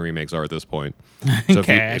live action remakes are at this point. So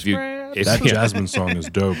Cash That Jasmine song is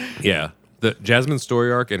dope. yeah. The Jasmine's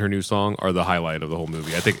story arc and her new song are the highlight of the whole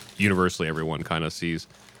movie. I think universally everyone kind of sees.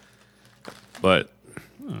 But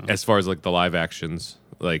as far as like the live actions,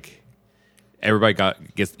 like everybody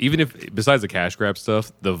gets, even if besides the cash grab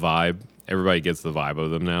stuff, the vibe, everybody gets the vibe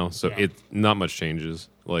of them now. So it not much changes.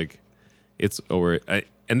 Like it's over.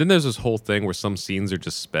 And then there's this whole thing where some scenes are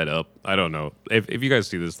just sped up. I don't know. If you guys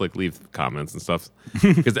see this, like leave comments and stuff.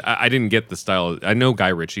 Because I didn't get the style. I know Guy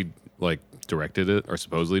Ritchie like directed it or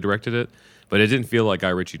supposedly directed it, but it didn't feel like Guy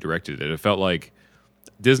Ritchie directed it. It felt like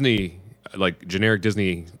Disney, like generic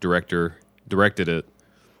Disney director directed it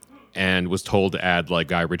and was told to add like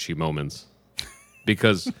Guy Ritchie moments.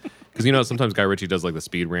 Because you know, sometimes Guy Ritchie does like the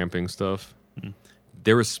speed ramping stuff.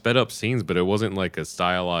 There were sped up scenes, but it wasn't like a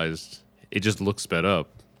stylized, it just looked sped up.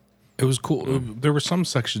 It was cool. There were some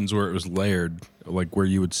sections where it was layered, like where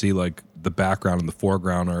you would see like the background and the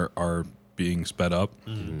foreground are being sped up,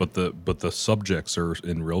 but the subjects are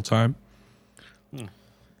in real time,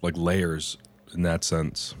 like layers in that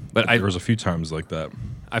sense. But There was a few times like that.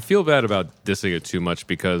 I feel bad about dissing it too much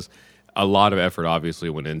because a lot of effort obviously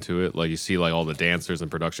went into it. Like you see like all the dancers in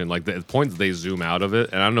production, like the point that they zoom out of it,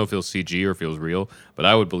 and I don't know if it was CG or if it was real, but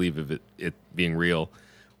I would believe if it being real.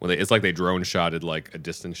 It's like they drone shotted like a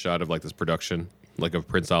distance shot of like this production, like of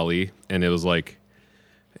Prince Ali, and it was like,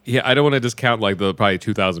 yeah, I don't want to discount like the probably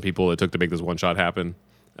 2,000 people it took to make this one shot happen,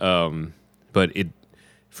 but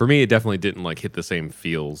for me it definitely didn't like hit the same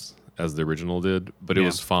feels as the original did, but it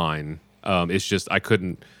was fine. It's just I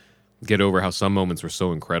couldn't get over how some moments were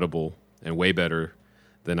so incredible and way better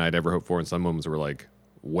than I'd ever hoped for, and some moments were like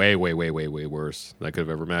way worse than I could have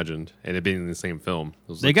ever imagined, and it being in the same film. It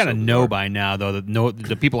was, They like, got to so know bizarre. by now, though, that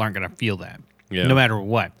the people aren't going to feel that, Yeah. no matter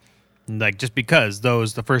what. Like just because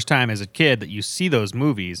the first time as a kid that you see those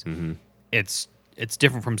movies, it's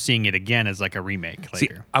different from seeing it again as like a remake See,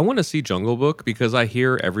 later. I want to see Jungle Book because I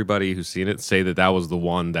hear everybody who's seen it say that was the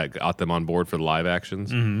one that got them on board for the live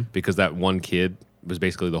actions because that one kid was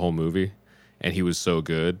basically the whole movie, and he was so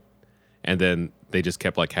good, and then they just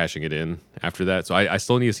kept like cashing it in after that. So I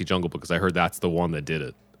still need to see Jungle Book because I heard that's the one that did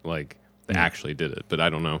it, like they actually did it, but I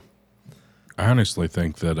don't know. I honestly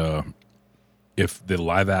think that if the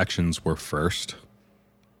live actions were first,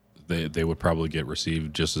 they would probably get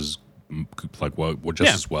received just as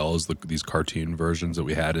just as well as these cartoon versions that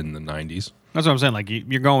we had in the 90s. That's what I'm saying. Like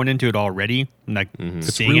you're going into it already, like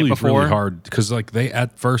It's seeing really, it before. really hard because like they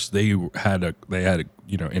had a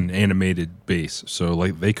an animated base, so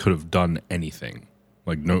like they could have done anything.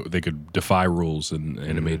 Like they could defy rules in the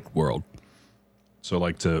animated world. So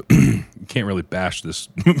like you can't really bash this,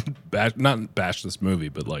 not bash this movie,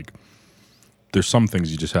 but like there's some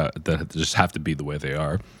things you just have to be the way they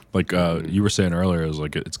are. Like you were saying earlier, it was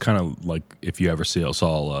like it's kind of like if you ever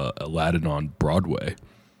saw Aladdin on Broadway,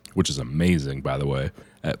 which is amazing, by the way.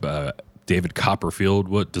 David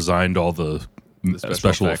Copperfield designed all the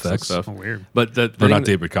special effects and stuff. Oh, weird. But or not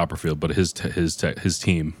David Copperfield, but his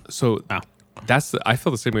team. So I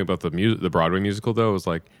felt the same way about the Broadway musical though. It was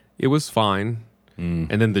like it was fine. And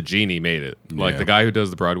then the genie made it. Like the guy who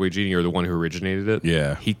does the Broadway genie, or the one who originated it.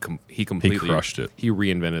 Yeah, he completely crushed it. He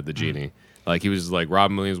reinvented the genie. Like he was like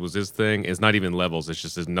Robin Williams was his thing. It's not even levels. It's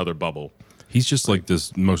just another bubble. He's just like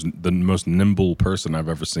the most nimble person I've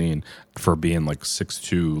ever seen for being like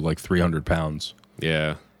 6'2", like 300 pounds.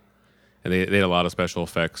 Yeah, and they had a lot of special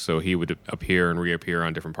effects. So he would appear and reappear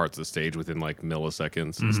on different parts of the stage within like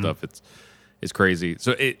milliseconds and stuff. It's crazy.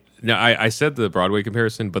 So I said the Broadway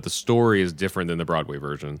comparison, but the story is different than the Broadway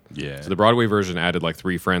version. Yeah. So the Broadway version added like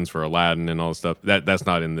 3 friends for Aladdin and all this stuff. That's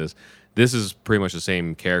not in this. This is pretty much the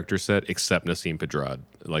same character set except Nasim Pedrad.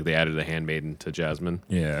 Like they added a handmaiden to Jasmine.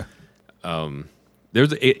 Yeah.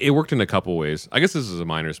 It worked in a couple ways. I guess this is a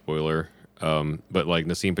minor spoiler. But like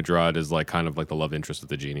Nasim Pedrad is like kind of like the love interest of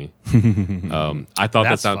the genie. I thought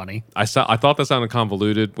That's that funny. I thought that sounded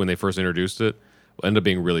convoluted when they first introduced it. It ended up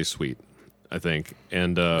being really sweet, I think.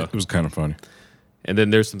 And It was kind of funny. and then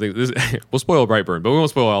there's something. We'll spoil Brightburn, but we won't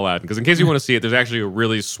spoil Aladdin because in case you want to see it, there's actually a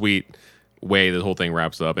really sweet way the whole thing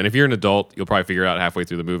wraps up. And if you're an adult, you'll probably figure it out halfway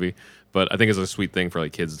through the movie. But I think it's a sweet thing for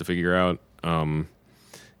like kids to figure out. And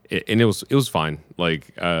it was fine.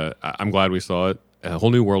 Like I'm glad we saw it. A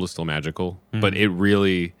Whole New World is still magical, but it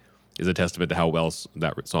really is a testament to how well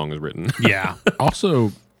that song is written. Yeah.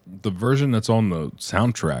 Also, the version that's on the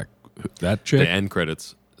soundtrack, that chick. The end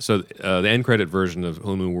credits. So the end credit version of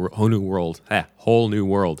Whole New World.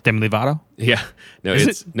 Demi Lovato? Yeah. No, Is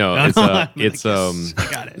it's it? no, No, it's it's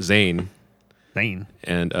I got it. Zayn, Thane.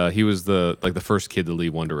 and he was the first kid to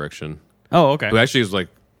leave One Direction. Oh, okay. Who actually is like,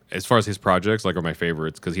 as far as his projects, like are my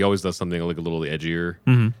favorites because he always does something like a little edgier,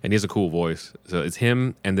 and he has a cool voice. So it's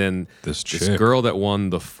him, and then This this chick. girl that won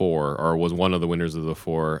the 4 or was one of the winners of the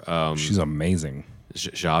 4. She's amazing.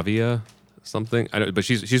 Javia something. I don't, but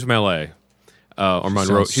she's from LA or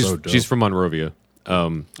Monroe. sounds so dope. She's from Monrovia.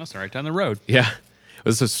 That's right down the road. Yeah.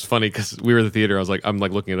 This is funny because we were at the theater. I'm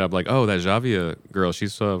like looking it up, like, oh, that Javia girl,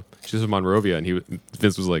 she's from Monrovia, and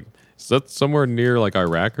Vince was like, is that somewhere near like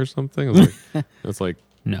Iraq or something? I was like, that's like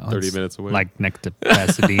No. 30 it's minutes away. Like next to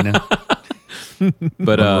Pasadena.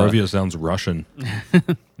 but Monrovia sounds Russian.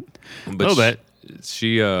 but little bit.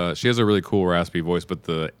 She has a really cool raspy voice, but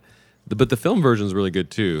the film version is really good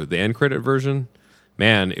too. The end credit version,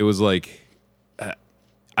 man, it was like.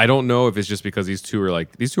 I don't know if it's just because these two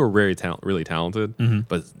are very really talented,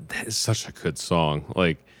 but that is such a good song.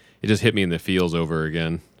 Like it just hit me in the feels over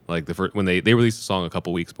again. Like when they released the song a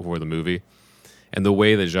couple weeks before the movie, and the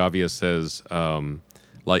way that Javia says,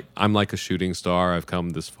 like I'm like a shooting star, I've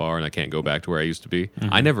come this far and I can't go back to where I used to be.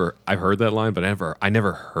 I've heard that line, but I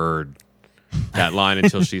never heard that line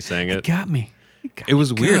until she sang it. Got me. It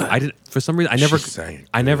was weird. I didn't for some reason sang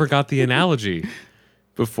I never got the analogy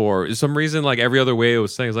before. For some reason, like every other way it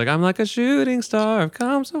was saying, it's like I'm like a shooting star, I've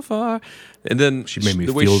come so far. And then She made me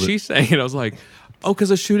the way feel she sang it, I was like, oh,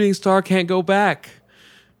 because a shooting star can't go back.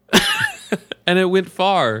 And it went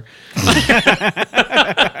far.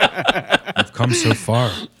 I've come so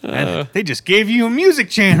far. And they just gave you a music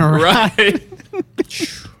channel, right? Right.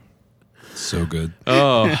 So good.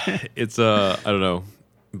 Oh, it's I don't know.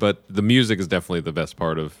 But the music is definitely the best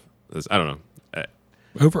part of this. I don't know.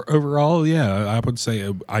 Overall, yeah, I would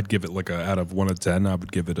say I'd give it like out of 1 to 10, I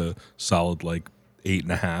would give it a solid like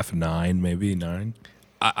 8.5, 9, maybe 9.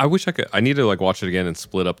 I wish I could. I need to like watch it again and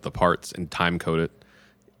split up the parts and time code it.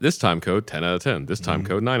 This time code 10 out of 10. This time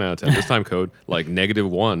code 9 out of 10. This time code like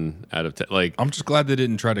 -1 out of 10. Like I'm just glad they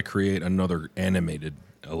didn't try to create another animated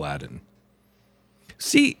Aladdin.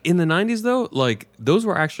 see in the 90s though, like those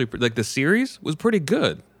were actually like the series was pretty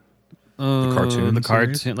good. The cartoon, The series?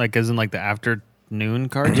 cartoon, like, isn't like the afternoon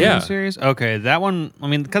cartoon Yeah. series? Okay, that one, I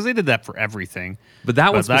mean, because they did that for everything. But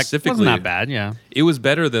that one that specifically, wasn't that bad, yeah. it was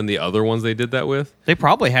better than the other ones they did that with. They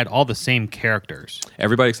probably had all the same characters.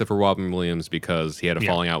 Everybody except for Robin Williams because he had a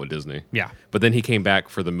Yeah. falling out with Disney. Yeah. But then he came back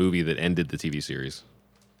for the movie that ended the TV series.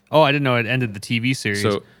 Oh, I didn't know it ended the TV series.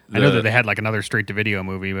 So I know that they had like another straight-to-video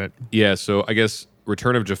movie, but Yeah, so I guess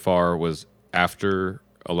Return of Jafar was after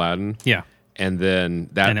Aladdin. yeah. And then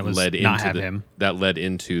that And it was led not into have the, him. that led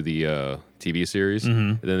into the TV series.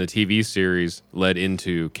 And then the TV series led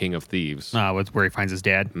into King of Thieves. With where he finds his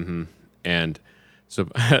dad. And so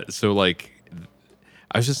so like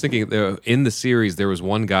I was just thinking in the series there was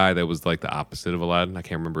one guy that was like the opposite of Aladdin. I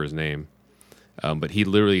can't remember his name. But he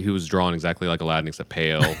was drawn exactly like Aladdin except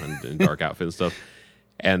pale and dark outfit and stuff.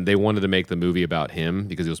 And they wanted to make the movie about him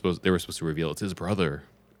because they were supposed to reveal it's his brother.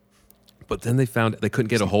 But then they found they couldn't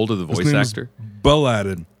get a hold of the voice actor.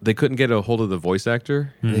 Aladdin. They couldn't get a hold of the voice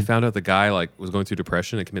actor. And they found out the guy like was going through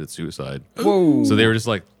depression and committed suicide. Whoa. So they were just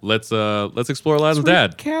like, let's explore Aladdin's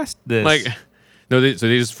dad. Cast this. Like, no, so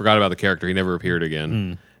they just forgot about the character. He never appeared again,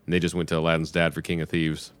 and they just went to Aladdin's dad for King of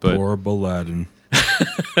Thieves. But Poor Aladdin.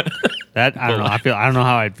 that I don't know. I don't know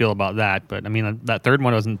how I'd feel about that, but I mean that third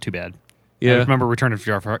one wasn't too bad. Yeah. I remember Return of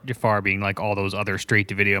Jafar being like all those other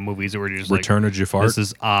straight-to-video movies that were just Return like, of Jafar? This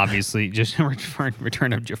is obviously just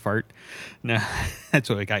Return of Jafar. No, that's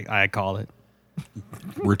what I call it.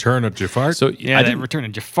 Return of Jafar? so Yeah, I that didn't, Return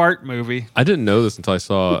of Jafar movie. I didn't know this until I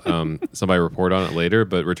saw somebody report on it later.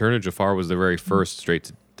 But Return of Jafar was the very first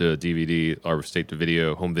straight to DVD or straight to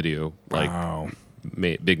video, home video, like Wow.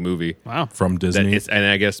 big movie. Wow. From Disney. And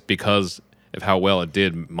I guess because of how well it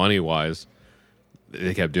did money wise,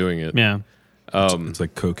 they kept doing it. Yeah. It's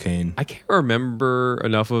like cocaine. I can't remember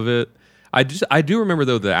enough of it. I do remember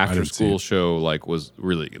though the after didn't see school it. show like was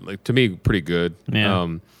really like to me pretty good. Yeah.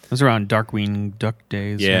 It was around Darkwing Duck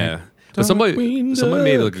days. Yeah. Right? But somebody Darkwing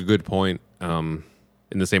made Duck. like a good point in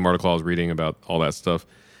the same article I was reading about all that stuff.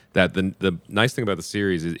 That the nice thing about the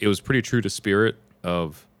series is it was pretty true to spirit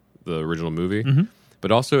of the original movie,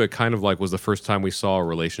 but also it kind of like was the first time we saw a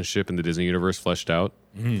relationship in the Disney universe fleshed out.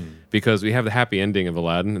 Because we have the happy ending of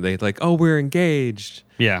Aladdin. And they like, oh, we're engaged.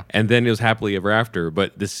 Yeah. And then it was happily ever after.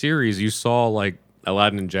 But the series, you saw like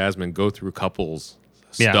Aladdin and Jasmine go through couples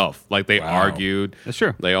Yeah. stuff. Like they Wow. argued. That's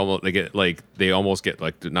true. They almost get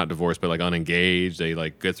like not divorced, but like unengaged. They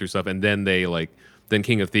like get through stuff, and then then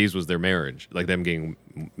King of Thieves was their marriage, like them getting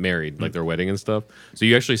married, like their wedding and stuff. So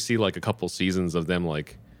you actually see like a couple seasons of them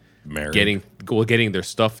like Married. getting their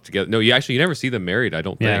stuff together. No, you never see them married. I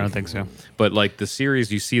don't think. Yeah, I don't think so. But like the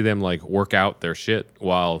series, you see them like work out their shit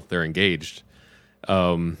while they're engaged.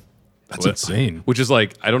 That's insane. Which is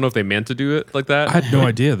like I don't know if they meant to do it like that. I had no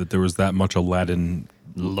idea that there was that much Aladdin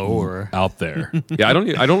Lore. out there. Yeah, I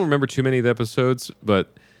don't remember too many of the episodes,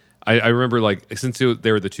 but I remember like since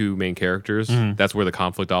they were the two main characters, that's where the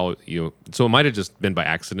conflict all so it might have just been by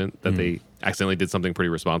accident that they accidentally did something pretty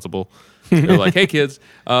responsible. They're like, hey kids,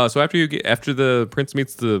 so after the prince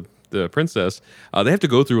meets the princess, they have to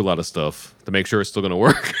go through a lot of stuff to make sure it's still going to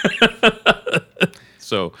work.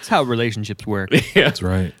 So That's how relationships work. That's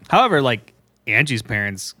right. However, like Angie's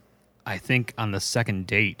parents, I think on the second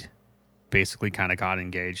date, basically kind of got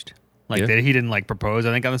engaged. Like Yeah. he didn't like propose,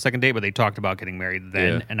 I think, on the second date, but they talked about getting married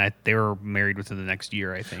then, Yeah. and they were married within the next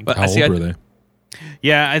year, I think. But How I see, old were they?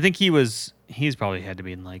 yeah, I think he's probably had to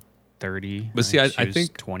be in like 30. But see, right? I She was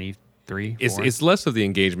think 23. it's less of the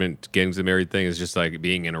engagement getting to the married thing. It's just like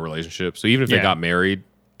being in a relationship. So even if they Yeah. got married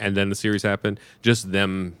and then the series happened, just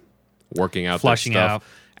them working out Flushing that out.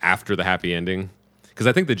 stuff after the happy ending. Because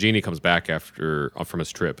I think the genie comes back after from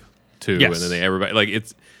his trip too, Yes. and then everybody like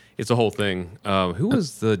it's a whole thing. Who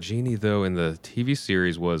was the genie though in the TV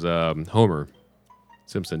series? Was Homer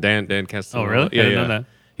Simpson? Dan Castellaneta. Oh, really? I didn't know that.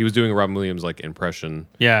 He was doing a Robin Williams like impression.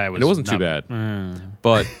 Yeah, And it wasn't too bad,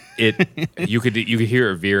 but you could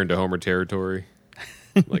hear it veer into Homer territory,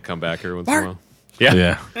 like come back every once in a while. Yeah,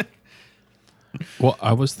 Yeah. Well,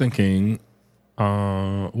 I was thinking,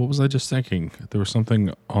 what was I just thinking? There was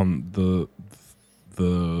something on the.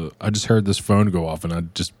 I just heard this phone go off and I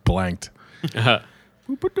just blanked.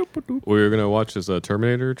 we were gonna watch this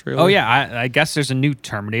Terminator trailer. Oh yeah, I guess there's a new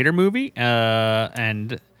Terminator movie,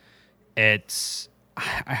 and it's.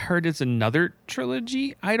 I heard it's another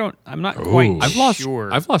trilogy. I'm not quite Ooh.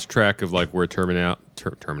 sure. I've lost track of like where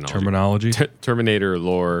Terminology. Terminator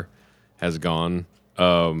lore has gone.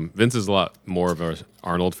 Vince is a lot more of an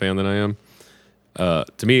Arnold fan than I am.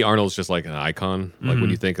 To me, Arnold's just like an icon. Like when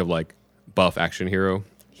you think of like buff action hero,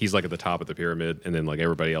 he's like at the top of the pyramid, and then like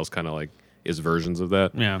everybody else kind of like is versions of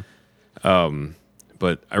that. yeah,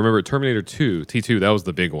 But I remember Terminator 2, T2, that was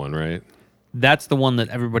the big one, right? that's the one that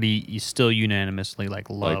everybody still unanimously like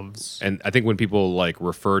Like, loves. and I think when people like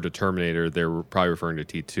refer to Terminator, they're probably referring to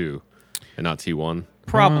T2 and not T1.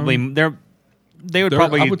 Probably they would They're-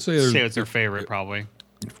 probably I would say they're- it's their favorite. Probably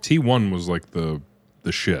T1 was like the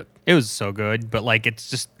shit. It was so good, but like it's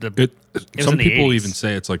just the. was Some in the people 80s. even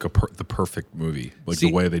say it's like the perfect movie, like See,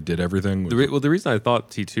 the way they did everything. The reason I thought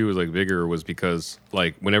T2 was like bigger was because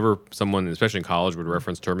like whenever someone, especially in college, would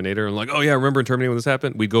reference Terminator and like, oh yeah, remember in Terminator when this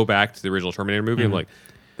happened? We'd go back to the original Terminator movie and like,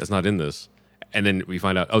 that's not in this, and then we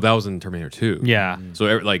find out, oh, that was in Terminator 2. Yeah. So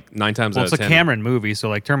like 9 times Well, out it's of a 10, Cameron movie, so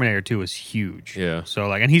like Terminator 2 is huge. Yeah. So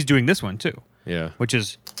like, and he's doing this one too. Yeah. Which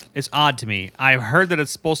is it's odd to me. I've heard that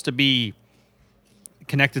it's supposed to be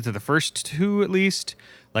connected to the first two at least.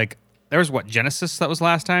 Like there was Genesis that was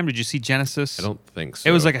last time. Did you see Genesis? I don't think so.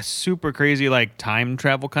 It was like a super crazy like time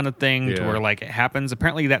travel kind of thing to Yeah. where like it happens.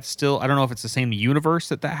 Apparently that's still I don't know if it's the same universe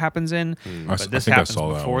that happens in, I but this think I happens saw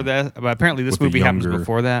that before one. that. But apparently this With the movie happens younger-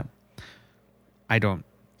 before that. I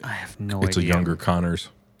have no It's a idea. younger Connors.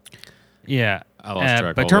 Yeah. I lost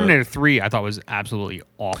track but all Terminator 3 I thought was absolutely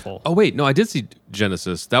awful. Oh wait, no, I did see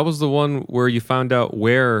Genesis. That was the one where you found out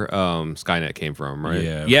where Skynet came from, right?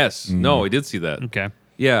 Yeah. Yes. No, I did see that. Okay.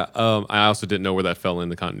 Yeah. I also didn't know where that fell in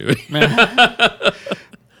the continuity.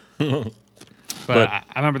 But I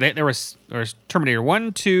remember there was Terminator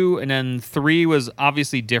 1, 2, and then 3 was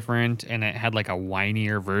obviously different, and it had like a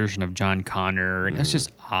whinier version of John Connor, and it's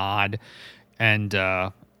just odd. And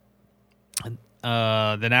then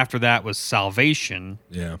after that was Salvation,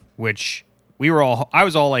 Yeah. which I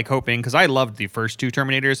was all like hoping, because I loved the first two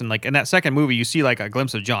Terminators, and like in that second movie, you see like a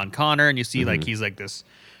glimpse of John Connor, and you see like he's like this,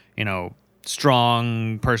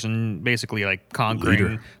 strong person, basically like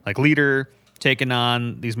conquering, leader, taking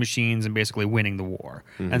on these machines and basically winning the war.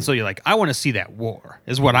 And so you're like, I want to see that war,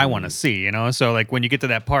 is what I want to see, So like when you get to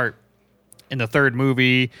that part in the third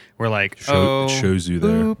movie, we're like, It shows you there.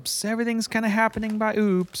 oops, everything's kind of happening by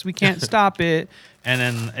oops. We can't stop it. And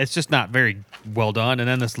then it's just not very well done. And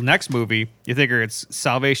then this next movie, you figure it's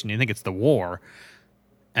Salvation. You think it's the war.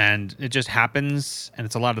 And it just happens. And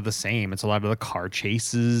it's a lot of the same. It's a lot of the car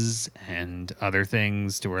chases and other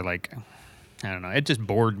things to where like, I don't know. It just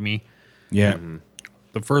bored me. Yeah.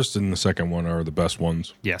 The first and the second one are the best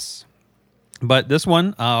ones. Yes. But this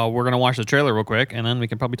one, we're going to watch the trailer real quick. And then we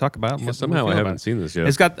can probably talk about it. Somehow I haven't seen this yet.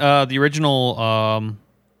 It's got the original,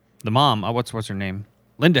 the mom. What's her name?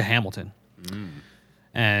 Linda Hamilton,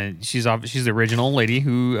 and she's the original lady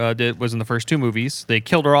who was in the first two movies. They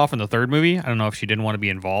killed her off in the third movie. I don't know if she didn't want to be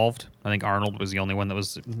involved. I think Arnold was the only one that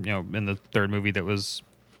was in the third movie that was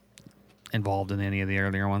involved in any of the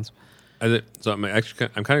earlier ones. So I'm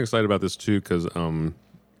kind of excited about this too because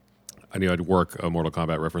I knew I'd work a Mortal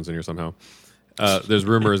Kombat reference in here somehow. There's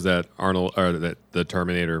rumors that that the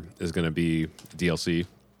Terminator is going to be DLC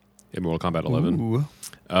in Mortal Kombat 11. Ooh.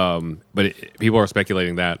 But people are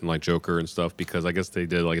speculating that and like Joker and stuff because I guess they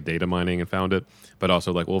did like a data mining and found it. But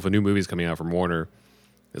also like, well, if a new movie's coming out from Warner,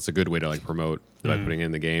 it's a good way to like promote by putting it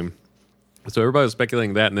in the game. So everybody was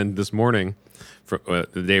speculating that, and then this morning,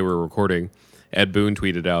 the day we're recording, Ed Boon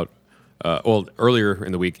tweeted out. Earlier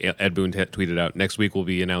in the week, Ed Boon tweeted out, next week we'll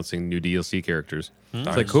be announcing new DLC characters.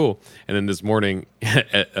 It's like, cool. And then this morning,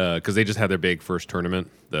 because they just had their big first tournament,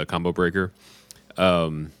 the Combo Breaker,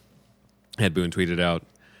 Ed Boon tweeted out,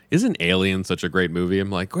 isn't Alien such a great movie? I'm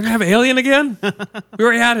like, we're going to have Alien again? We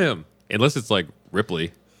already had him. Unless it's like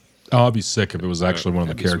Ripley. Oh, I'd be sick if it was actually one of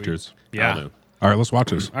the that'd be sweet. characters. I Yeah. don't know. All right, let's watch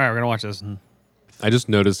this. All right, we're gonna watch this. I just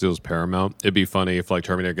noticed it was Paramount. It'd be funny if like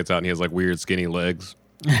Terminator gets out and he has like weird skinny legs.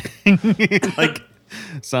 Like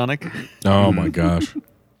Sonic. Did Oh my gosh.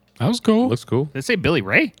 That was cool. Looks cool. it say Billy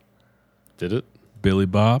Ray? Did it? Billy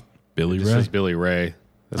Bob, Billy This Ray. is Billy Ray.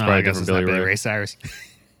 That's Oh, probably I a guess different it's not Billy Ray. Cyrus.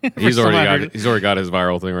 He's some already odd- got he's already got his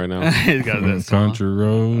viral thing right now. He's got this. Country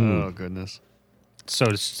Road. Oh goodness. So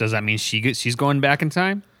does that mean she's going back in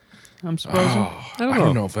time? I'm supposing. I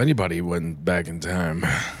don't know if anybody went back in time.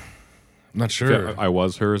 I'm not sure. I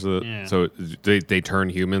was hers. Yeah. So they turn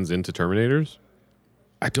humans into Terminators?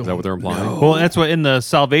 I don't Is that what they're implying? know. Well, that's what in the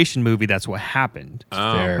Salvation movie. That's what happened.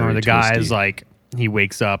 Very Remember the guy twisty. is like he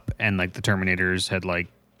wakes up and like the Terminators had like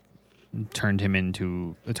turned him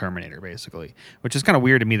into a Terminator basically, which is kind of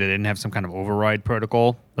weird to me that they didn't have some kind of override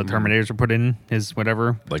protocol. The Terminators were put in his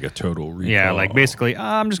whatever. like a total recall. Yeah, like basically,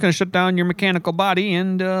 I'm just going to shut down your mechanical body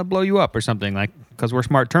and blow you up or something, like because we're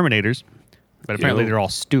smart Terminators. But apparently, they're all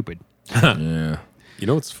stupid. Yeah. You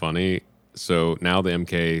know what's funny? So now the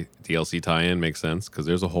MK DLC tie-in makes sense because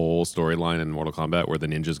there's a whole storyline in Mortal Kombat where the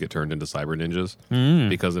ninjas get turned into cyber ninjas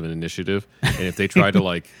because of an initiative. And if they try to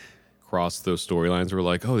like cross those storylines, we're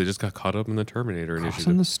like, oh, they just got caught up in the Terminator On the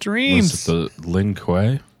initiative. Was streams. it the Lin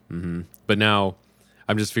Kuei? But now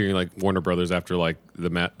I'm just figuring like Warner Brothers after like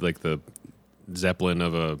the Zeppelin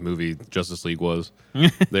of a movie Justice League was,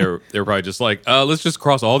 they're probably just like, let's just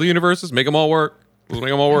cross all the universes, make them all work. Let's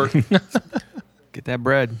make them all work. Get that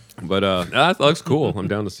bread. But that looks cool. I'm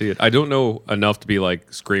down to see it. I don't know enough to be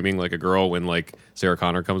like screaming like a girl when like Sarah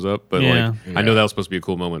Connor comes up, but Yeah. like I know that was supposed to be a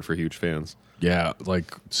cool moment for huge fans. Yeah,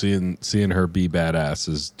 like seeing her be badass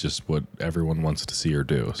is just what everyone wants to see her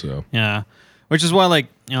do. So Yeah, which is why, like,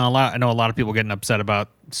 I know a lot of people getting upset about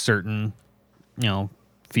certain,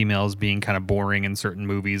 females being kind of boring in certain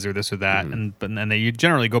movies or this or that, and then they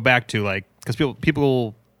generally go back to like because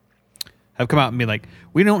people have come out and be like,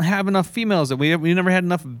 we don't have enough females, that we never had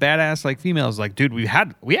enough badass like females. Like, dude, we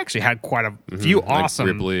actually had quite a few Like awesome.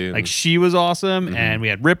 Ripley and- like she was awesome, and we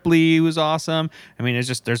had Ripley who was awesome. I mean, it's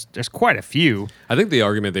just there's quite a few. I think the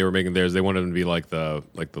argument they were making there is they wanted them to be like the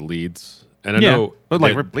leads, and I know, but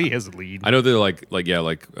like that- Ripley is the lead. I know they're like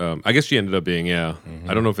I guess she ended up being I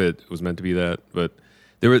don't know if it was meant to be that, but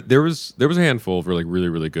there was a handful of like really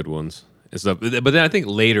really good ones and stuff. But then I think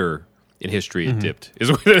later in history it dipped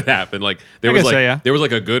is when it happened. Like there I was guess like so, yeah. there was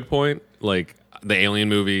like a good point, like the Alien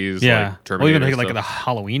movies, Yeah, like well, Terminator. even and like stuff. the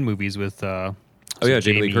Halloween movies with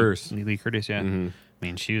Jamie Lee Curtis. Jamie Lee Curtis, yeah. I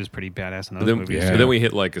mean, she was pretty badass in those Then, movies. yeah. but then we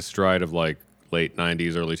hit like a stride of like late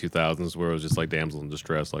 90s, early 2000s where it was just like damsel in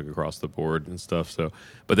distress like across the board and stuff. So,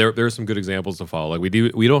 but there are some good examples to follow. Like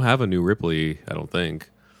we don't have a new Ripley, I don't think.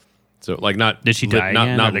 So like not Did she die not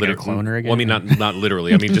again? not Are they gonna liter- clone her again? Well, I mean not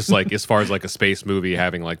literally. I mean just like as far as like a space movie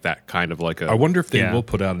having like that kind of like a I wonder if they Yeah. will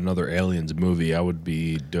put out another Aliens movie. That would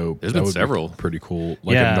be dope. There's that been would be several. pretty cool.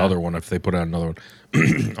 Like Yeah. another one if they put out another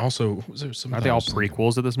one. Also, was there some? Are they all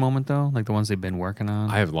prequels at this moment though? Like the ones they've been working on?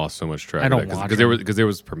 I have lost so much track I don't of that watch because there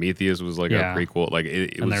was Prometheus was like Yeah. a prequel. Like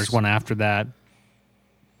it and was, there's one after that.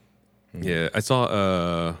 Yeah, I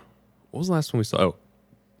saw what was the last one we saw? Oh,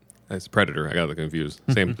 that's Predator. I got confused.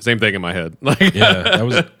 Same thing in my head. Like Yeah, that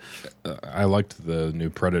was. I liked the new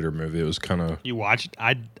Predator movie. It was kind of. You watched?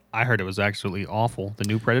 I heard it was absolutely awful. The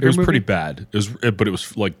new It Predator was movie? pretty bad. But it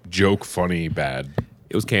was like joke funny bad.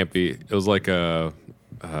 it was campy. It was like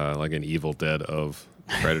an Evil Dead of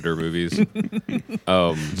Predator movies.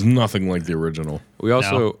 It's nothing like the original. We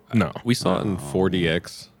also No. we saw it in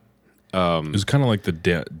 4DX. It was kind of like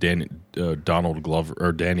the Donald Glover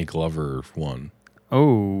or Danny Glover one.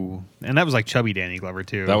 Oh, and that was like chubby Danny Glover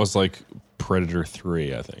too. That was like Predator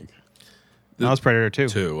 3, I think. that was Predator 2.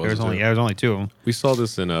 Two, was There was it only two? there was only two of them. We saw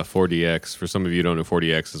this in 4DX. For some of you who don't know,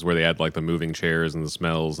 4DX is where they had like the moving chairs and the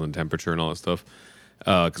smells and temperature and all that stuff.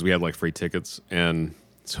 Because we had like free tickets, and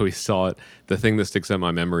so we saw it. The thing that sticks out in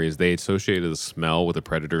my memory is they associated the smell with the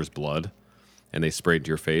predator's blood, and they sprayed it to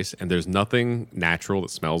your face. And there's nothing natural that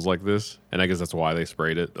smells like this, and I guess that's why they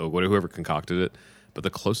sprayed it. Or whoever concocted it. But the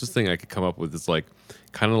closest thing I could come up with is like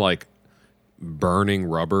kind of like burning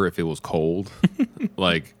rubber if it was cold,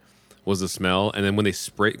 like was the smell. And then when they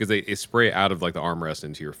spray, because they spray out of like the armrest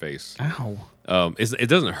into your face. Ow. It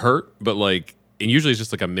doesn't hurt, but like, and usually it's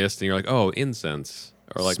just like a mist, and you're like, oh, incense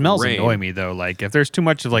or like Smells rain. annoy me though. Like if there's too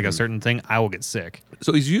much of like a certain thing, I will get sick.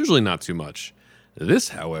 So it's usually not too much. This,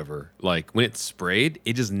 however, like when it sprayed,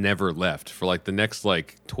 it just never left for like the next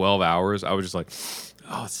like 12 hours. I was just like,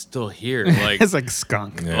 oh, it's still here. Like, It's like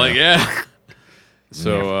skunk. Yeah. like yeah.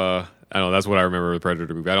 So I don't know. That's what I remember with the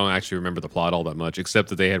Predator movie. I don't actually remember the plot all that much, except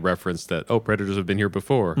that they had referenced that predators have been here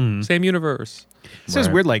before, same universe. It's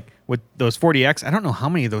just weird, like with those 40X, I don't know how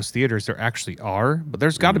many of those theaters there actually are, but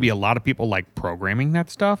there's got to be a lot of people like programming that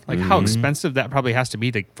stuff. Like how expensive that probably has to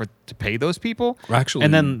be to pay those people. Actually-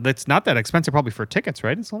 and then it's not that expensive probably for tickets,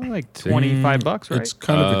 right? It's only like $25, right? It's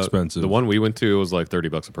kind of expensive. The one we went to was like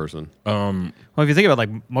 $30 a person. Well, if you think about like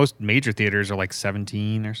most major theaters are like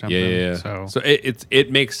 17 or something. Yeah. So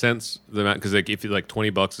it makes sense the amount because like if you like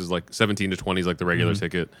 $20 is like 17 to 20 is like the regular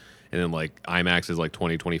ticket, and then like IMAX is like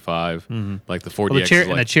 20 25. Like the 4DX well, the chair is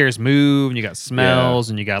like and the chairs move, and you got smells,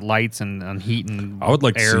 and you got lights and heat and I would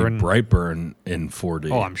like to air see and, Brightburn in 4D.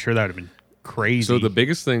 Oh, I'm sure that would have been crazy. So the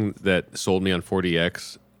biggest thing that sold me on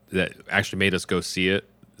 4DX that actually made us go see it,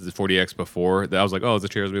 the 4DX before, that I was like, oh, the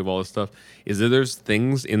chairs move, all this stuff, is that there's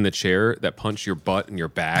things in the chair that punch your butt and your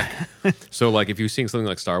back. So like if you're seeing something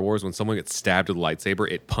like Star Wars, when someone gets stabbed with a lightsaber,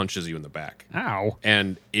 it punches you in the back. Ow.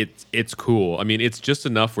 And it's cool. I mean, it's just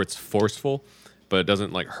enough where it's forceful, but it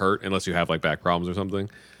doesn't like hurt unless you have like back problems or something.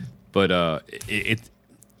 But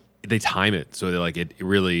they time it so they like it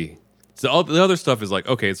really. So all the other stuff is like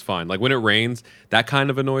okay, it's fine. Like when it rains, that kind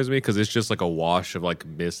of annoys me because it's just like a wash of like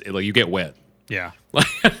mist. Like you get wet. Yeah.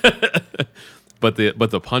 But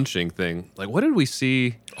the punching thing, like what did we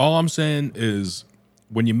see? All I'm saying is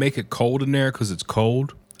when you make it cold in there because it's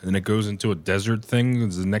cold and it goes into a desert thing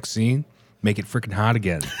as the next scene, make it freaking hot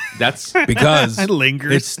again. That's Because It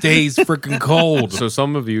lingers. it stays freaking cold. so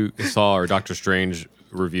some of you saw our Doctor Strange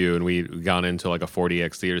review, and we'd gone into like a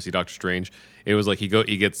 4DX theater to see Doctor Strange. It was like he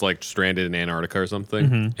gets like stranded in Antarctica or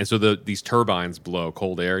something, and so these turbines blow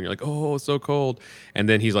cold air, and you're like, oh, it's so cold. And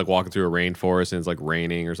then he's like walking through a rainforest, and it's like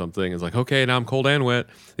raining or something. It's like, okay, now I'm cold and wet.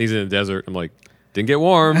 And he's in the desert. I'm like, didn't get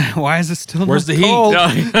warm. Why is it still? Where's not the cold?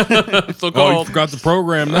 heat? It's so Oh, you cold. forgot to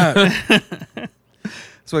program that.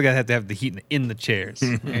 So we gotta have the heat in the chairs.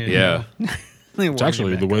 Yeah. It's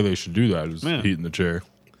actually the way they should do that is heat in the chair.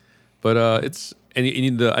 But it's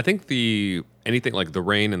I think anything like the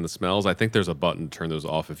rain and the smells, I think there's a button to turn those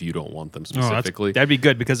off if you don't want them specifically. That'd be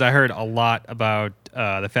good because I heard a lot about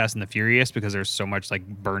the Fast and the Furious because there's so much like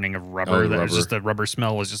burning of rubber that it's just the rubber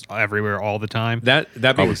smell was just everywhere all the time. That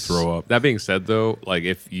I being would throw up. That being said, though, like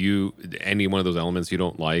if any one of those elements you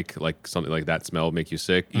don't like something like that smell make you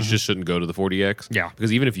sick, you just shouldn't go to the 40X. Yeah.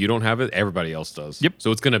 Because even if you don't have it, everybody else does. Yep.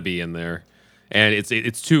 So it's gonna be in there, and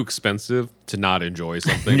it's too expensive to not enjoy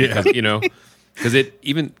something. Because, because it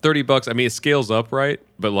even $30. I mean, it scales up, right?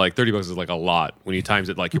 But like $30 is like a lot when you times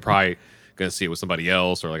it. Like you're probably gonna see it with somebody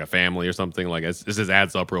else or like a family or something. Like this just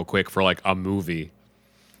adds up real quick for like a movie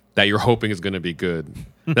that you're hoping is gonna be good.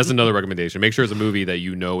 That's another recommendation. Make sure it's a movie that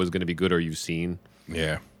you know is gonna be good or you've seen.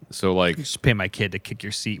 Yeah. So like, Just pay my kid to kick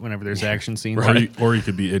your seat whenever there's action scenes. Or you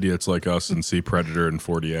could be idiots like us and see Predator and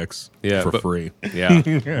 40X for free. yeah.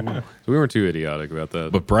 So we weren't too idiotic about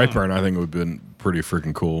that. But Brightburn, I think, would have been pretty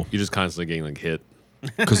freaking cool You're just constantly getting like hit.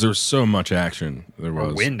 because there's so much action. There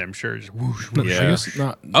was. Wind, I'm sure. Just whoosh, I whoosh. Yeah. guess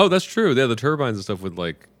not. Oh, that's true. Yeah, the turbines and stuff would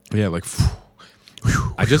like. Yeah, like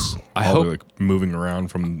I all hope. like moving around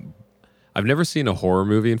from. I've never seen a horror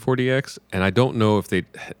movie in 40X, and I don't know if they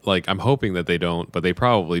like. I'm hoping that they don't, but they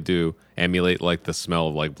probably do emulate like the smell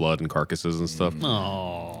of like blood and carcasses and stuff.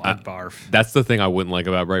 Oh, I'd barf. That's the thing I wouldn't like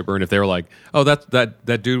about Brightburn. If they were like, "Oh,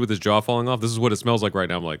 that dude with his jaw falling off. This is what it smells like right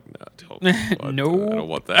now." I'm like, "No, No. I don't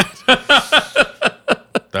want that."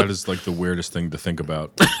 That is like the weirdest thing to think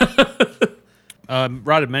about.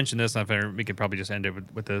 Rod had mentioned this. I think we could probably just end it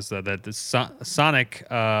with this: that the Sonic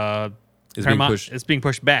Is being Paramount pushed is being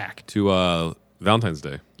pushed back. to Valentine's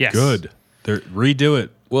Day. Yes, Good. Redo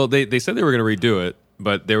it. Well, they said they were going to redo it,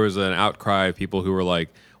 but there was an outcry of people who were like,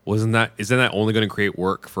 isn't that only going to create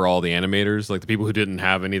work for all the animators, like the people who didn't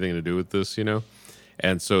have anything to do with this,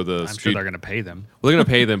 And so I'm sure they're going to pay them. they're going to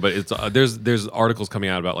pay them, but it's there's articles coming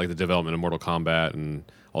out about like the development of Mortal Kombat and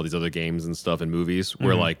all these other games and stuff and movies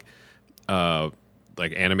where like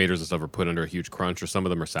animators and stuff are put under a huge crunch, or some of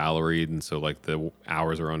them are salaried, and so like the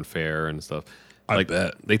hours are unfair and stuff. I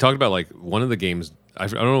bet. They talked about like one of the games. I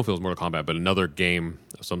don't know if it was Mortal Kombat, but another game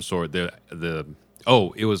of some sort. It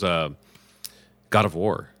was God of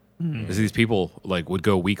War. These people like would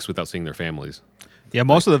go weeks without seeing their families. Yeah,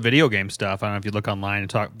 most of the video game stuff. I don't know if you look online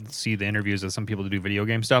and see the interviews of some people that do video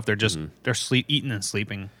game stuff. They're just they're eating and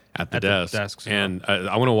sleeping At the desks. And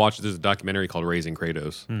I want to watch. There's a documentary called Raising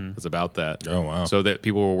Kratos. It's about that. Oh, wow. So that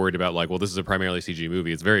people were worried about like, well, this is a primarily CG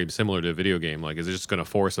movie. It's very similar to a video game. Like, is it just going to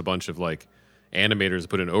force a bunch of like animators to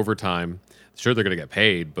put in overtime? Sure, they're going to get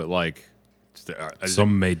paid, but like,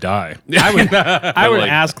 Some may die. I would like-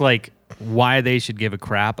 ask like why they should give a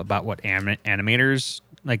crap about what animators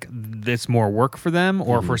like. That's more work for them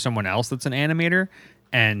or for someone else that's an animator,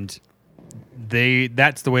 and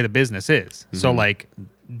that's the way the business is. So like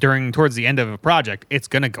towards the end of a project, it's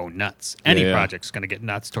gonna go nuts. Any project's gonna get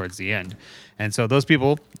nuts towards the end, and so those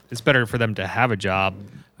people, it's better for them to have a job.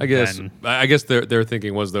 I guess than- their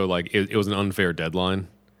thinking was though like it was an unfair deadline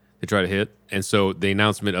they try to hit, and so the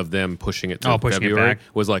announcement of them pushing it to pushing it February back.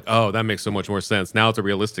 was like, oh, that makes so much more sense. Now it's a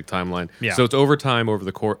realistic timeline. Yeah. So it's overtime over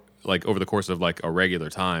the course of like a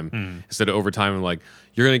regular time instead of overtime and like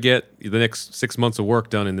you're gonna get the next 6 months of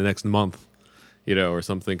work done in the next month, or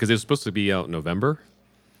something, because it was supposed to be out in November.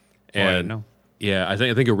 And I didn't know. yeah, I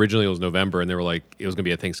think originally it was November, and they were like it was gonna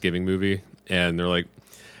be a Thanksgiving movie, and they're like,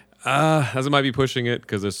 as it might be pushing it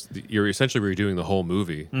because you're essentially redoing the whole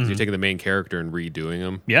movie. So you're taking the main character and redoing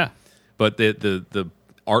him. Yeah, But the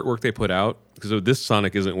artwork they put out, because this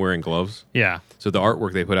Sonic isn't wearing gloves. yeah. So the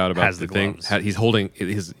artwork they put out about Has the the thing, gloves. he's holding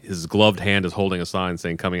his gloved hand is holding a sign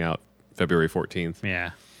saying coming out February 14th.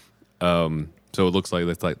 Yeah. So it looks like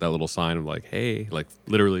that's like that little sign of like, hey, like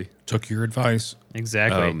literally. Took your advice.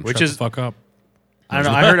 Exactly. Which Shut is the fuck up. I don't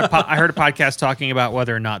know. I heard a podcast talking about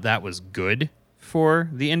whether or not that was good for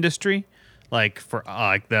the industry, like for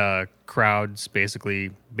like the crowds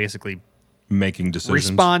basically Making decisions.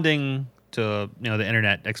 responding to the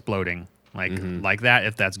internet exploding like that.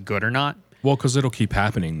 If that's good or not, Well, because it'll keep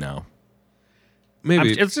happening now.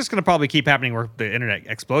 Maybe it's just going to probably keep happening where the internet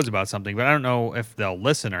explodes about something. But I don't know if they'll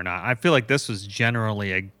listen or not. I feel like this was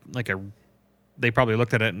generally they probably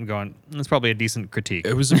looked at it and going, it's probably a decent critique.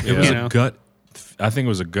 It was a know? gut I think it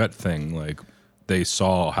was a gut thing. Like they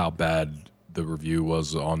saw how bad the review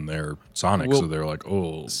was on their Sonic, Well, so they're like,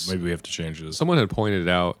 "Oh, maybe we have to change this." Someone had pointed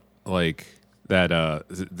out like that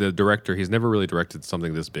the director, he's never really directed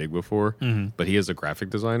something this big before, but he is a graphic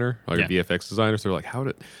designer, like a VFX designer. So they're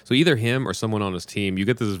like, so either him or someone on his team, you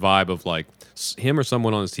get this vibe of like him or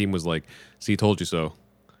someone on his team was like, "See, told you so,"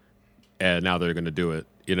 and now they're going to do it,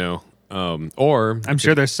 you know. Or I'm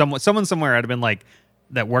sure there's someone somewhere had been like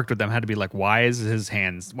that worked with them had to be like, why are his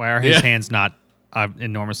hands not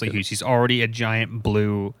enormously huge? He's already a giant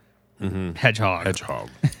blue hedgehog. Hedgehog.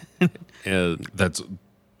 and That's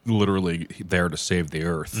literally there to save the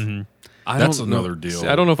Earth. I That's don't know- another deal.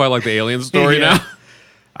 I don't know if I like the alien story Yeah.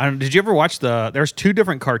 now. Did you ever watch there's two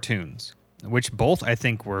different cartoons, which both I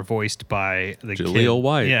think were voiced by the Jaleel kid.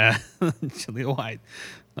 White. Yeah, Jaleel White,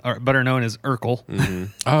 or better known as Urkel.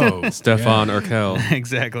 Oh, Stefan yeah. Urkel.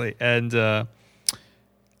 Exactly. And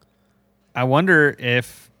I wonder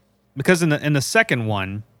if, because in the second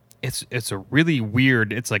one, it's a really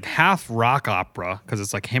weird. It's like half rock opera because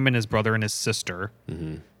it's like him and his brother and his sister,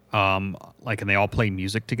 like, and they all play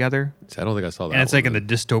music together, I don't think I saw that. and it's like in one.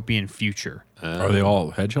 the dystopian future. Are they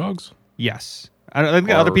all hedgehogs? Yes. I think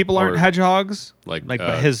other people aren't or- hedgehogs, like,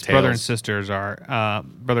 but his brother and Tails. sisters are.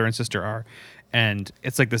 Brother and sister are, and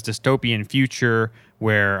it's like this dystopian future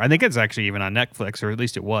where I think it's actually even on Netflix, or at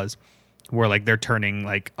least it was, where like they're turning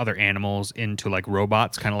like other animals into like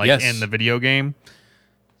robots, kind of like Yes. in the video game.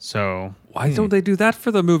 So Why don't they do that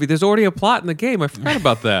for the movie? There's already a plot in the game. I forgot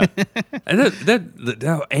about that. And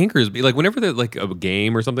that angers me. Like whenever they're like a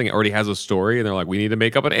game or something already has a story, and they're like, "We need to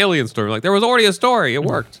make up an alien story." Like there was already a story. It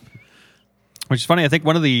worked. which is funny. I think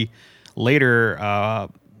one of the later,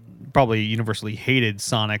 probably universally hated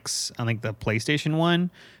Sonics, I think the PlayStation one,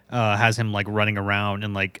 has him like running around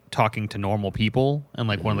and like talking to normal people, and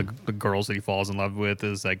like one of the girls that he falls in love with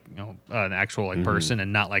is like, you know, an actual like person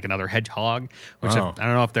and not like another hedgehog. Which Wow. I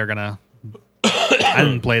don't know if they're gonna. I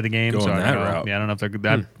didn't play the game, Going so I that don't know. route. Yeah, I don't know if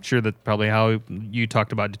they're. I'm sure that probably how you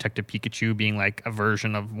talked about Detective Pikachu being like a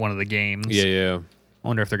version of one of the games. Yeah. I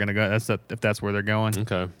wonder if they're gonna go. If that's where they're going.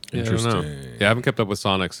 Okay. Yeah, I don't know. Interesting. Yeah, I haven't kept up with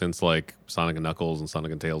Sonic since like Sonic and Knuckles and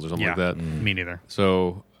Sonic and Tails or something like that. Me neither.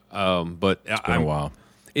 So, but It's been a while.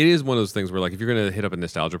 it is one of those things where like if you're gonna hit up a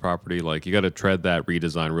nostalgia property, like you got to tread that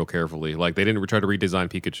redesign real carefully. Like they didn't try to redesign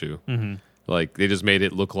Pikachu. Like they just made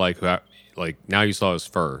it look like now you saw his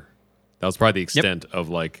fur. That was probably the extent of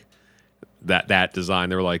like that design.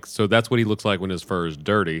 They were like, so that's what he looks like when his fur is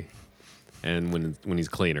dirty, and when he's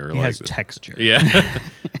cleaner. He like, has texture. yeah,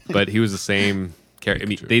 but he was the same character. I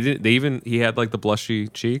mean, they didn't. They even he had like the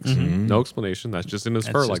blushy cheeks. No explanation. That's just in his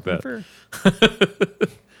fur like that.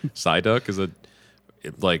 Psyduck is a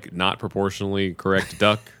like not proportionally correct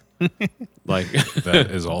duck. Like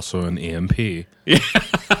That is also an EMP.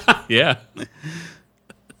 yeah.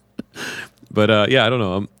 But yeah, I don't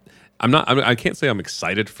know. I can't say I'm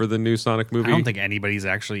excited for the new Sonic movie. I don't think anybody's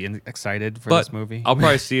actually excited for but this movie. I'll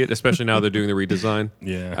probably see it, especially now they're doing the redesign.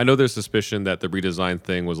 Yeah. I know there's suspicion that the redesign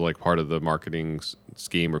thing was like part of the marketing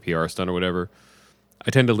scheme or PR stunt or whatever. I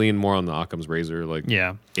tend to lean more on the Occam's razor. Like,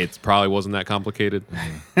 Yeah. it probably wasn't that complicated,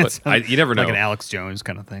 but you never know. like an Alex Jones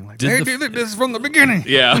kind of thing. Like, Did they the- did this from the beginning.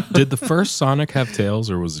 Yeah, Did the first Sonic have tails,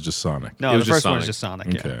 or was it just Sonic? No, It the was just first one was Sonic.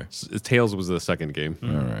 just Sonic. Yeah. Okay. Tails was the second game, All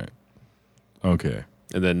right. Okay.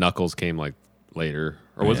 and then Knuckles came like later,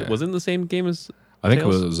 or was Yeah. it in the same game as? I think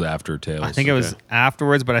Tails? it was after Tails. I think it was Okay.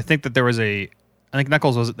 afterwards, but I think that I think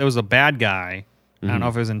Knuckles there was a bad guy. I don't know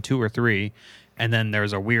if it was in 2 or 3, and then there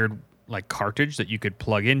was a weird like cartridge that you could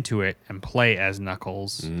plug into it and play as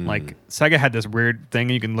Knuckles. Like Sega had this weird thing,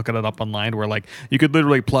 and you can look it up online, where like you could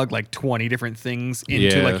literally plug like 20 different things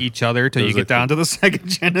into Yeah. like each other till There you was, get like, down to the Sega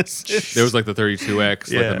Genesis. There was like the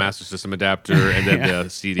 32X, like Yeah. the Master System adapter, and then the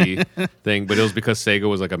CD thing. But it was because Sega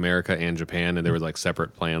was like America and Japan, and there was like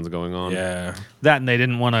separate plans going on. Yeah. that, and they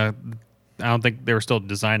didn't want to. I don't think they were still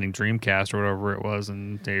designing Dreamcast or whatever it was,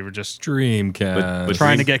 and they were just Dreamcast. But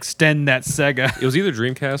trying to Dream- extend that Sega. It was either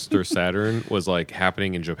Dreamcast or Saturn was like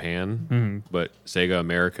happening in Japan, but Sega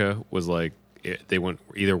America was like they went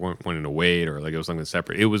in a wait, or like it was something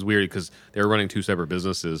separate. It was weird because they were running 2 separate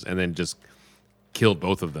businesses and then just killed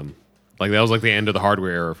both of them. Like that was like the end of the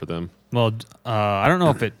hardware era for them. Well, I don't know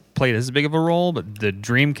if it played as big of a role, but the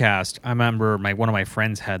Dreamcast, I remember one of my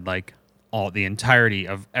friends had like the entirety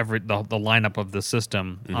of the lineup of the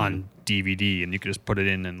system on DVD, and you could just put it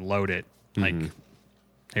in and load it. Like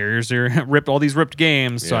here's your all these ripped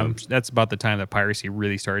games. So Yeah. that's about the time that piracy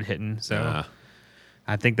really started hitting. So Ah,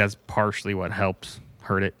 I think that's partially what helped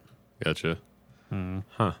hurt it. gotcha.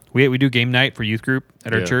 We do game night for youth group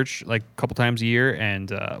at our Yeah. church like a couple times a year, and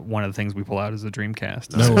one of the things we pull out is the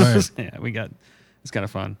Dreamcast. No way. Yeah, it's kind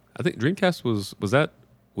of fun. I think Dreamcast was that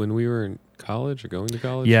when we were in college or going to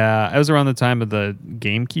college? Yeah, it was around the time of the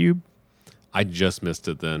GameCube. I just missed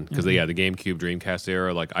it then because Mm-hmm. the GameCube Dreamcast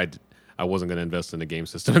era. Like I wasn't going to invest in a game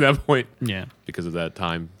system at that point Yeah, because of that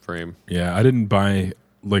time frame. Yeah, I didn't buy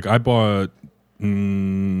I bought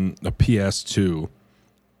a PS2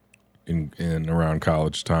 in around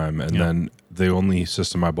college time, and Yeah. then the only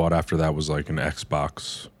system I bought after that was like an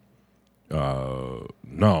Xbox.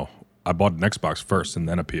 No, I bought an Xbox first and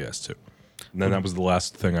then a PS2. And then that was the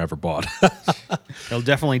last thing I ever bought. it'll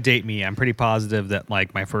definitely date me. I'm pretty positive that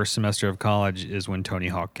like my first semester of college is when Tony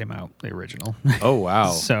Hawk came out, the original. Oh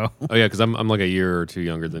wow! So Oh yeah, because I'm like a year or two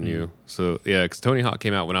younger than you. So yeah, because Tony Hawk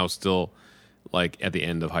came out when I was still like at the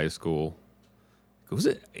end of high school. Was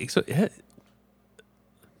it? So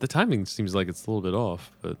the timing seems like it's a little bit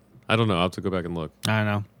off, but I don't know. I'll have to go back and look. I don't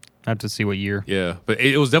know. I have to see what year. Yeah, but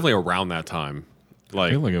it was definitely around that time.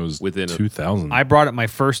 I feel like it was within 2000. I brought it my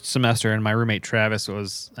first semester, and my roommate Travis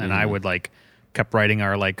was, and I would like kept writing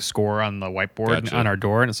our like score on the whiteboard Gotcha. on our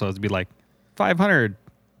door, and so it'd be like 500,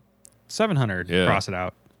 700, Yeah. cross it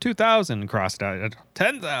out, 2,000, cross it out,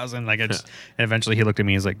 10,000. Like it's, and eventually he looked at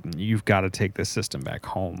me, he's like, "You've got to take this system back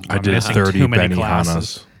home." I I'm did missing 30 too many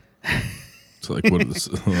Benihanas. It's like what is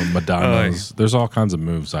Madonnas. There's all kinds of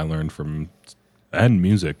moves I learned from and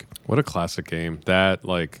music. What a classic game! That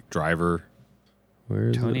like Driver.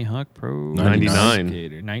 Where is Tony it? Hawk Pro 99.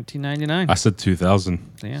 Skater, 1999. I said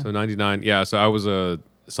 2000. Yeah. So 99. Yeah, so I was a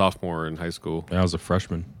sophomore in high school. I was a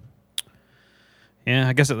freshman. Yeah,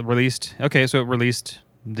 I guess it released. Okay, so it released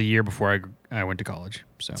the year before I went to college.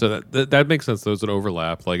 So, So that makes sense. There's an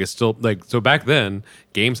overlap. Like it's still like so back then,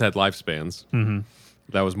 games had lifespans. Mm-hmm.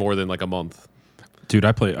 That was more than like a month. Dude,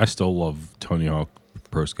 I still love Tony Hawk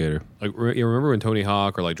Pro Skater. Like you remember when Tony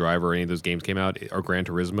Hawk or like Driver or any of those games came out or Gran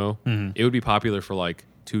Turismo, it would be popular for like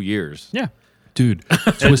 2 years. yeah. Dude,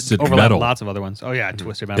 Twisted Overlap Metal lots of other ones. Oh yeah,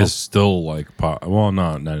 Twisted Metal is still like well,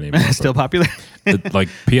 not anymore. still popular. Like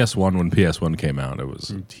PS1 when PS1 came out, it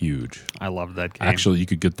was huge. I loved that game. Actually, you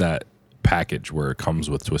could get that package where it comes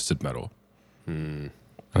with Twisted Metal. And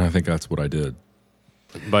I think that's what I did.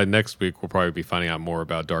 By next week, we'll probably be finding out more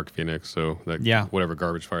about Dark Phoenix. So that Yeah. whatever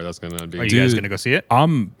garbage fire that's going to be. are you guys Dude. gonna go see it? I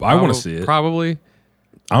want to see it. Probably.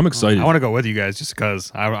 I'm excited. I want to go with you guys just because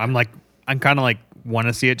I'm kind of like want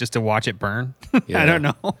to see it just to watch it burn. Yeah. I don't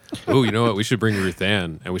know. Oh, you know what? We should bring Ruth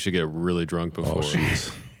Ann and we should get really drunk Oh, before.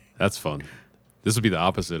 jeez. That's fun. This would be the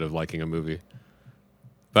opposite of liking a movie.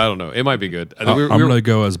 But I don't know. It might be good. I think I'm going to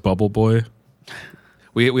go as Bubble Boy.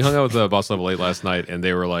 we hung out with Boss Level 8 last night, and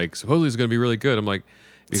they were like, supposedly it's going to be really good. I'm like,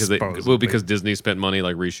 Supposedly. because Disney spent money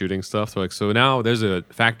like reshooting stuff. So like, so now there's a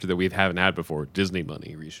factor that we haven't had before: Disney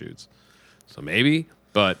money reshoots. So maybe,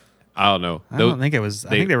 but I don't know. I don't think it was. I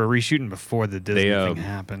they- think they were reshooting before the Disney they, thing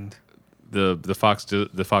happened.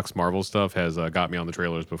 the Fox Marvel stuff has got me on the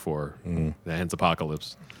trailers before. Hence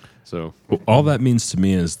Apocalypse. So All that means to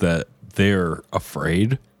me is that they're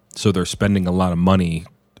afraid, so they're spending a lot of money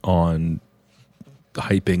on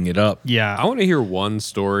hyping it up. Yeah, I want to hear one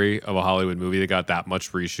story of a Hollywood movie that got that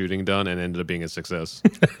much reshooting done and ended up being a success.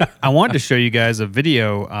 I wanted to show you guys a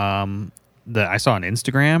video that I saw on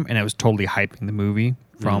Instagram, and it was totally hyping the movie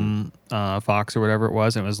from Fox or whatever it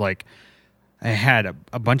was. And it was like, I had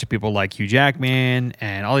a bunch of people like Hugh Jackman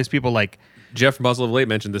and all these people like, Jeff from Boss Level 8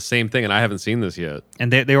 mentioned the same thing, and I haven't seen this yet.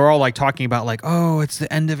 and they were all like talking about like, oh, it's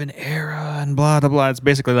the end of an era and blah, blah, blah. It's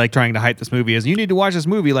basically like trying to hype this movie as you need to watch this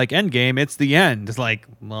movie like Endgame. It's the end. It's like,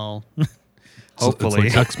 well, hopefully.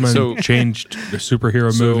 It's like X-Men So- changed the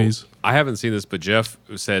superhero So, movies. I haven't seen this, but Jeff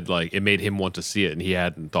said like it made him want to see it, and he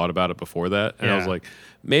hadn't thought about it before that. And I was Yeah. like,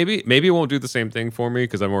 maybe it won't do the same thing for me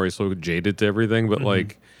because I'm already so jaded to everything. But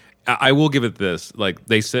like, I will give it this. Like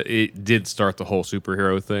they said, it did start the whole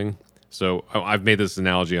superhero thing. So I've made this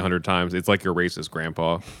analogy 100 times. It's like your racist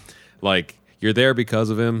grandpa. Like you're there because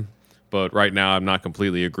of him, but right now I'm not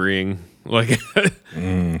completely agreeing. Like,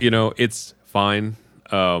 you know, it's fine.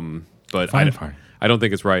 But Fine. I don't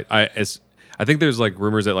think it's right. I think there's like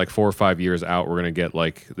rumors that like 4 or 5 years out we're gonna get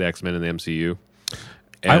like the X-Men in the MCU.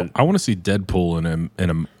 And I want to see Deadpool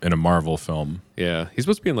in a Marvel film. yeah, he's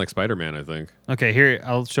supposed to be in like Spider-Man, I think. Okay, here,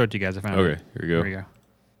 I'll show it to you guys. I found it. Okay, here we go. Here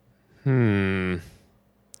we go.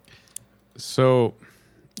 So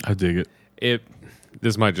I dig it.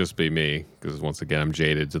 this might just be me because once again I'm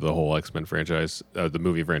jaded to the whole X-Men franchise, the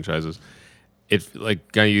movie franchises. It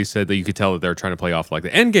like Guy, you said that you could tell that they're trying to play off like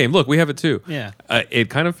the end game. Look, we have it too. Yeah. It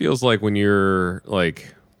kind of feels like when you're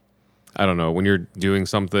like I don't know, when you're doing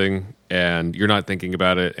something and you're not thinking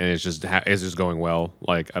about it and it's just going well.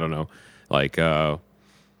 Like, I don't know, like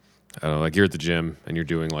like you're at the gym and you're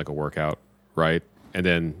doing like a workout, right? And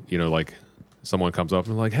then, you know, like someone comes up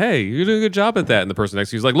and like, hey, you're doing a good job at that. And the person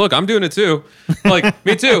next to you is like, look, I'm doing it too. Like,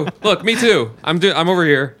 me too. Look, me too. I'm over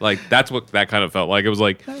here. Like, that's what that kind of felt like. It was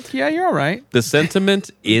like, Yeah, you're all right. the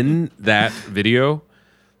sentiment in that video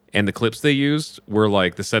and the clips they used were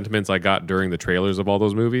like the sentiments I got during the trailers of all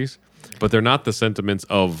those movies. But they're not the sentiments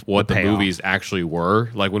of what the payoff. movies actually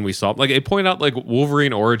were. Like when we saw, like it pointed out like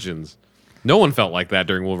Wolverine Origins. No one felt like that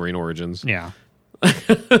during Wolverine Origins. Yeah.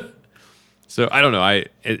 So I don't know.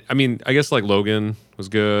 I mean, I guess like Logan was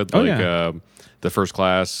good. Oh, Like yeah. the First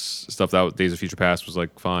Class stuff, that Days of Future Past was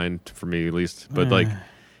like fine for me at least. But like,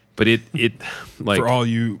 but it like For all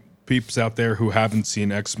you peeps out there who haven't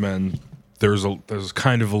seen X-Men, there's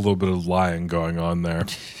kind of a little bit of lying going on there.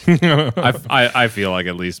 I feel like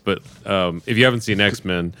at least. But if you haven't seen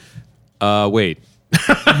X-Men, wait.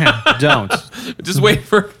 Don't. Just wait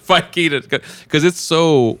for Feige to, because it's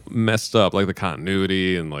so messed up, like the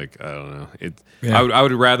continuity and like I don't know. Yeah. I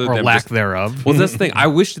would rather Or them lack just, thereof. well, that's the thing. I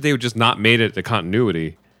wish that they would just not made it the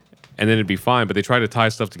continuity, and then it'd be fine. But they try to tie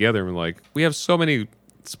stuff together and like we have so many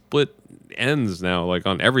split ends now, like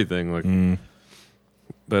on everything. Like,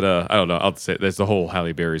 but I don't know. I'll say there's the whole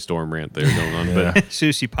Halle Berry storm rant there going on. Yeah. But As soon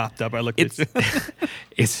as she popped up, I looked at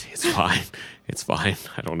it's fine. It's fine.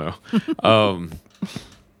 I don't know.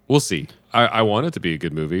 We'll see. I want it to be a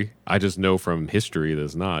good movie. I just know from history that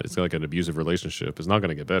it's not. It's like an abusive relationship. It's not going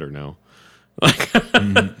to get better now. Like,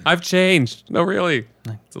 I've changed. No, really.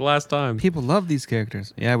 It's the last time. people love these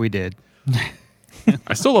characters. Yeah, we did.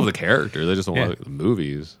 I still love the character. They just don't Yeah. like the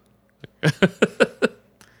movies.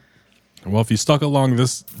 Well, if you stuck along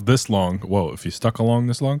this long, if you stuck along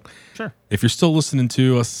this long, Sure. if you're still listening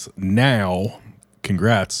to us now,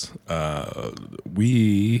 congrats.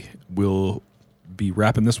 We will be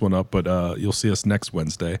wrapping this one up, but you'll see us next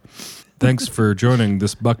Wednesday. Thanks for joining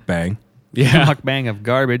this Buckbang. Yeah. Mukbang of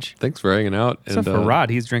garbage. Thanks for hanging out. Except for Rod,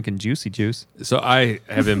 he's drinking juicy juice. So I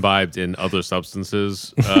have imbibed in other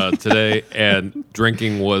substances today, and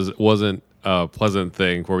drinking wasn't a pleasant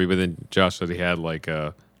thing for me. But then Josh said he had like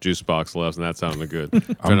a juice box left, and that sounded good. Trying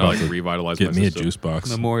to about like to revitalize Get my me a system. juice box.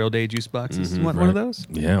 Memorial Day juice boxes. Mm-hmm. Want one of those?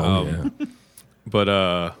 Yeah, yeah.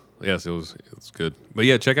 But yes, it's good. But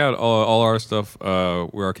yeah, check out all our stuff.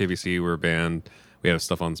 We're RKVC. We're a band. We have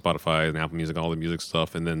stuff on Spotify and Apple Music, all the music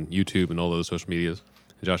stuff, and then YouTube and all those social medias.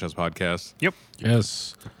 And Josh has podcasts. Yep.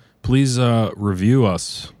 Yes. Please review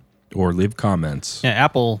us or leave comments. Yeah,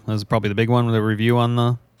 Apple is probably the big one with a review on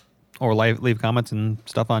the, or leave comments and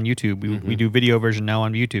stuff on YouTube. We do video version now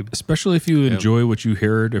on YouTube. Especially if you enjoy what you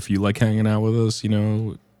heard, if you like hanging out with us, you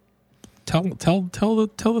know, tell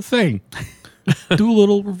the thing. Do a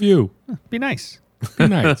little review. Be nice. Be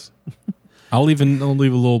nice. I'll give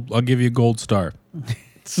you a gold star.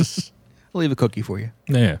 I'll leave a cookie for you.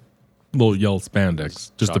 Yeah. Little yellow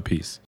spandex. Just a piece.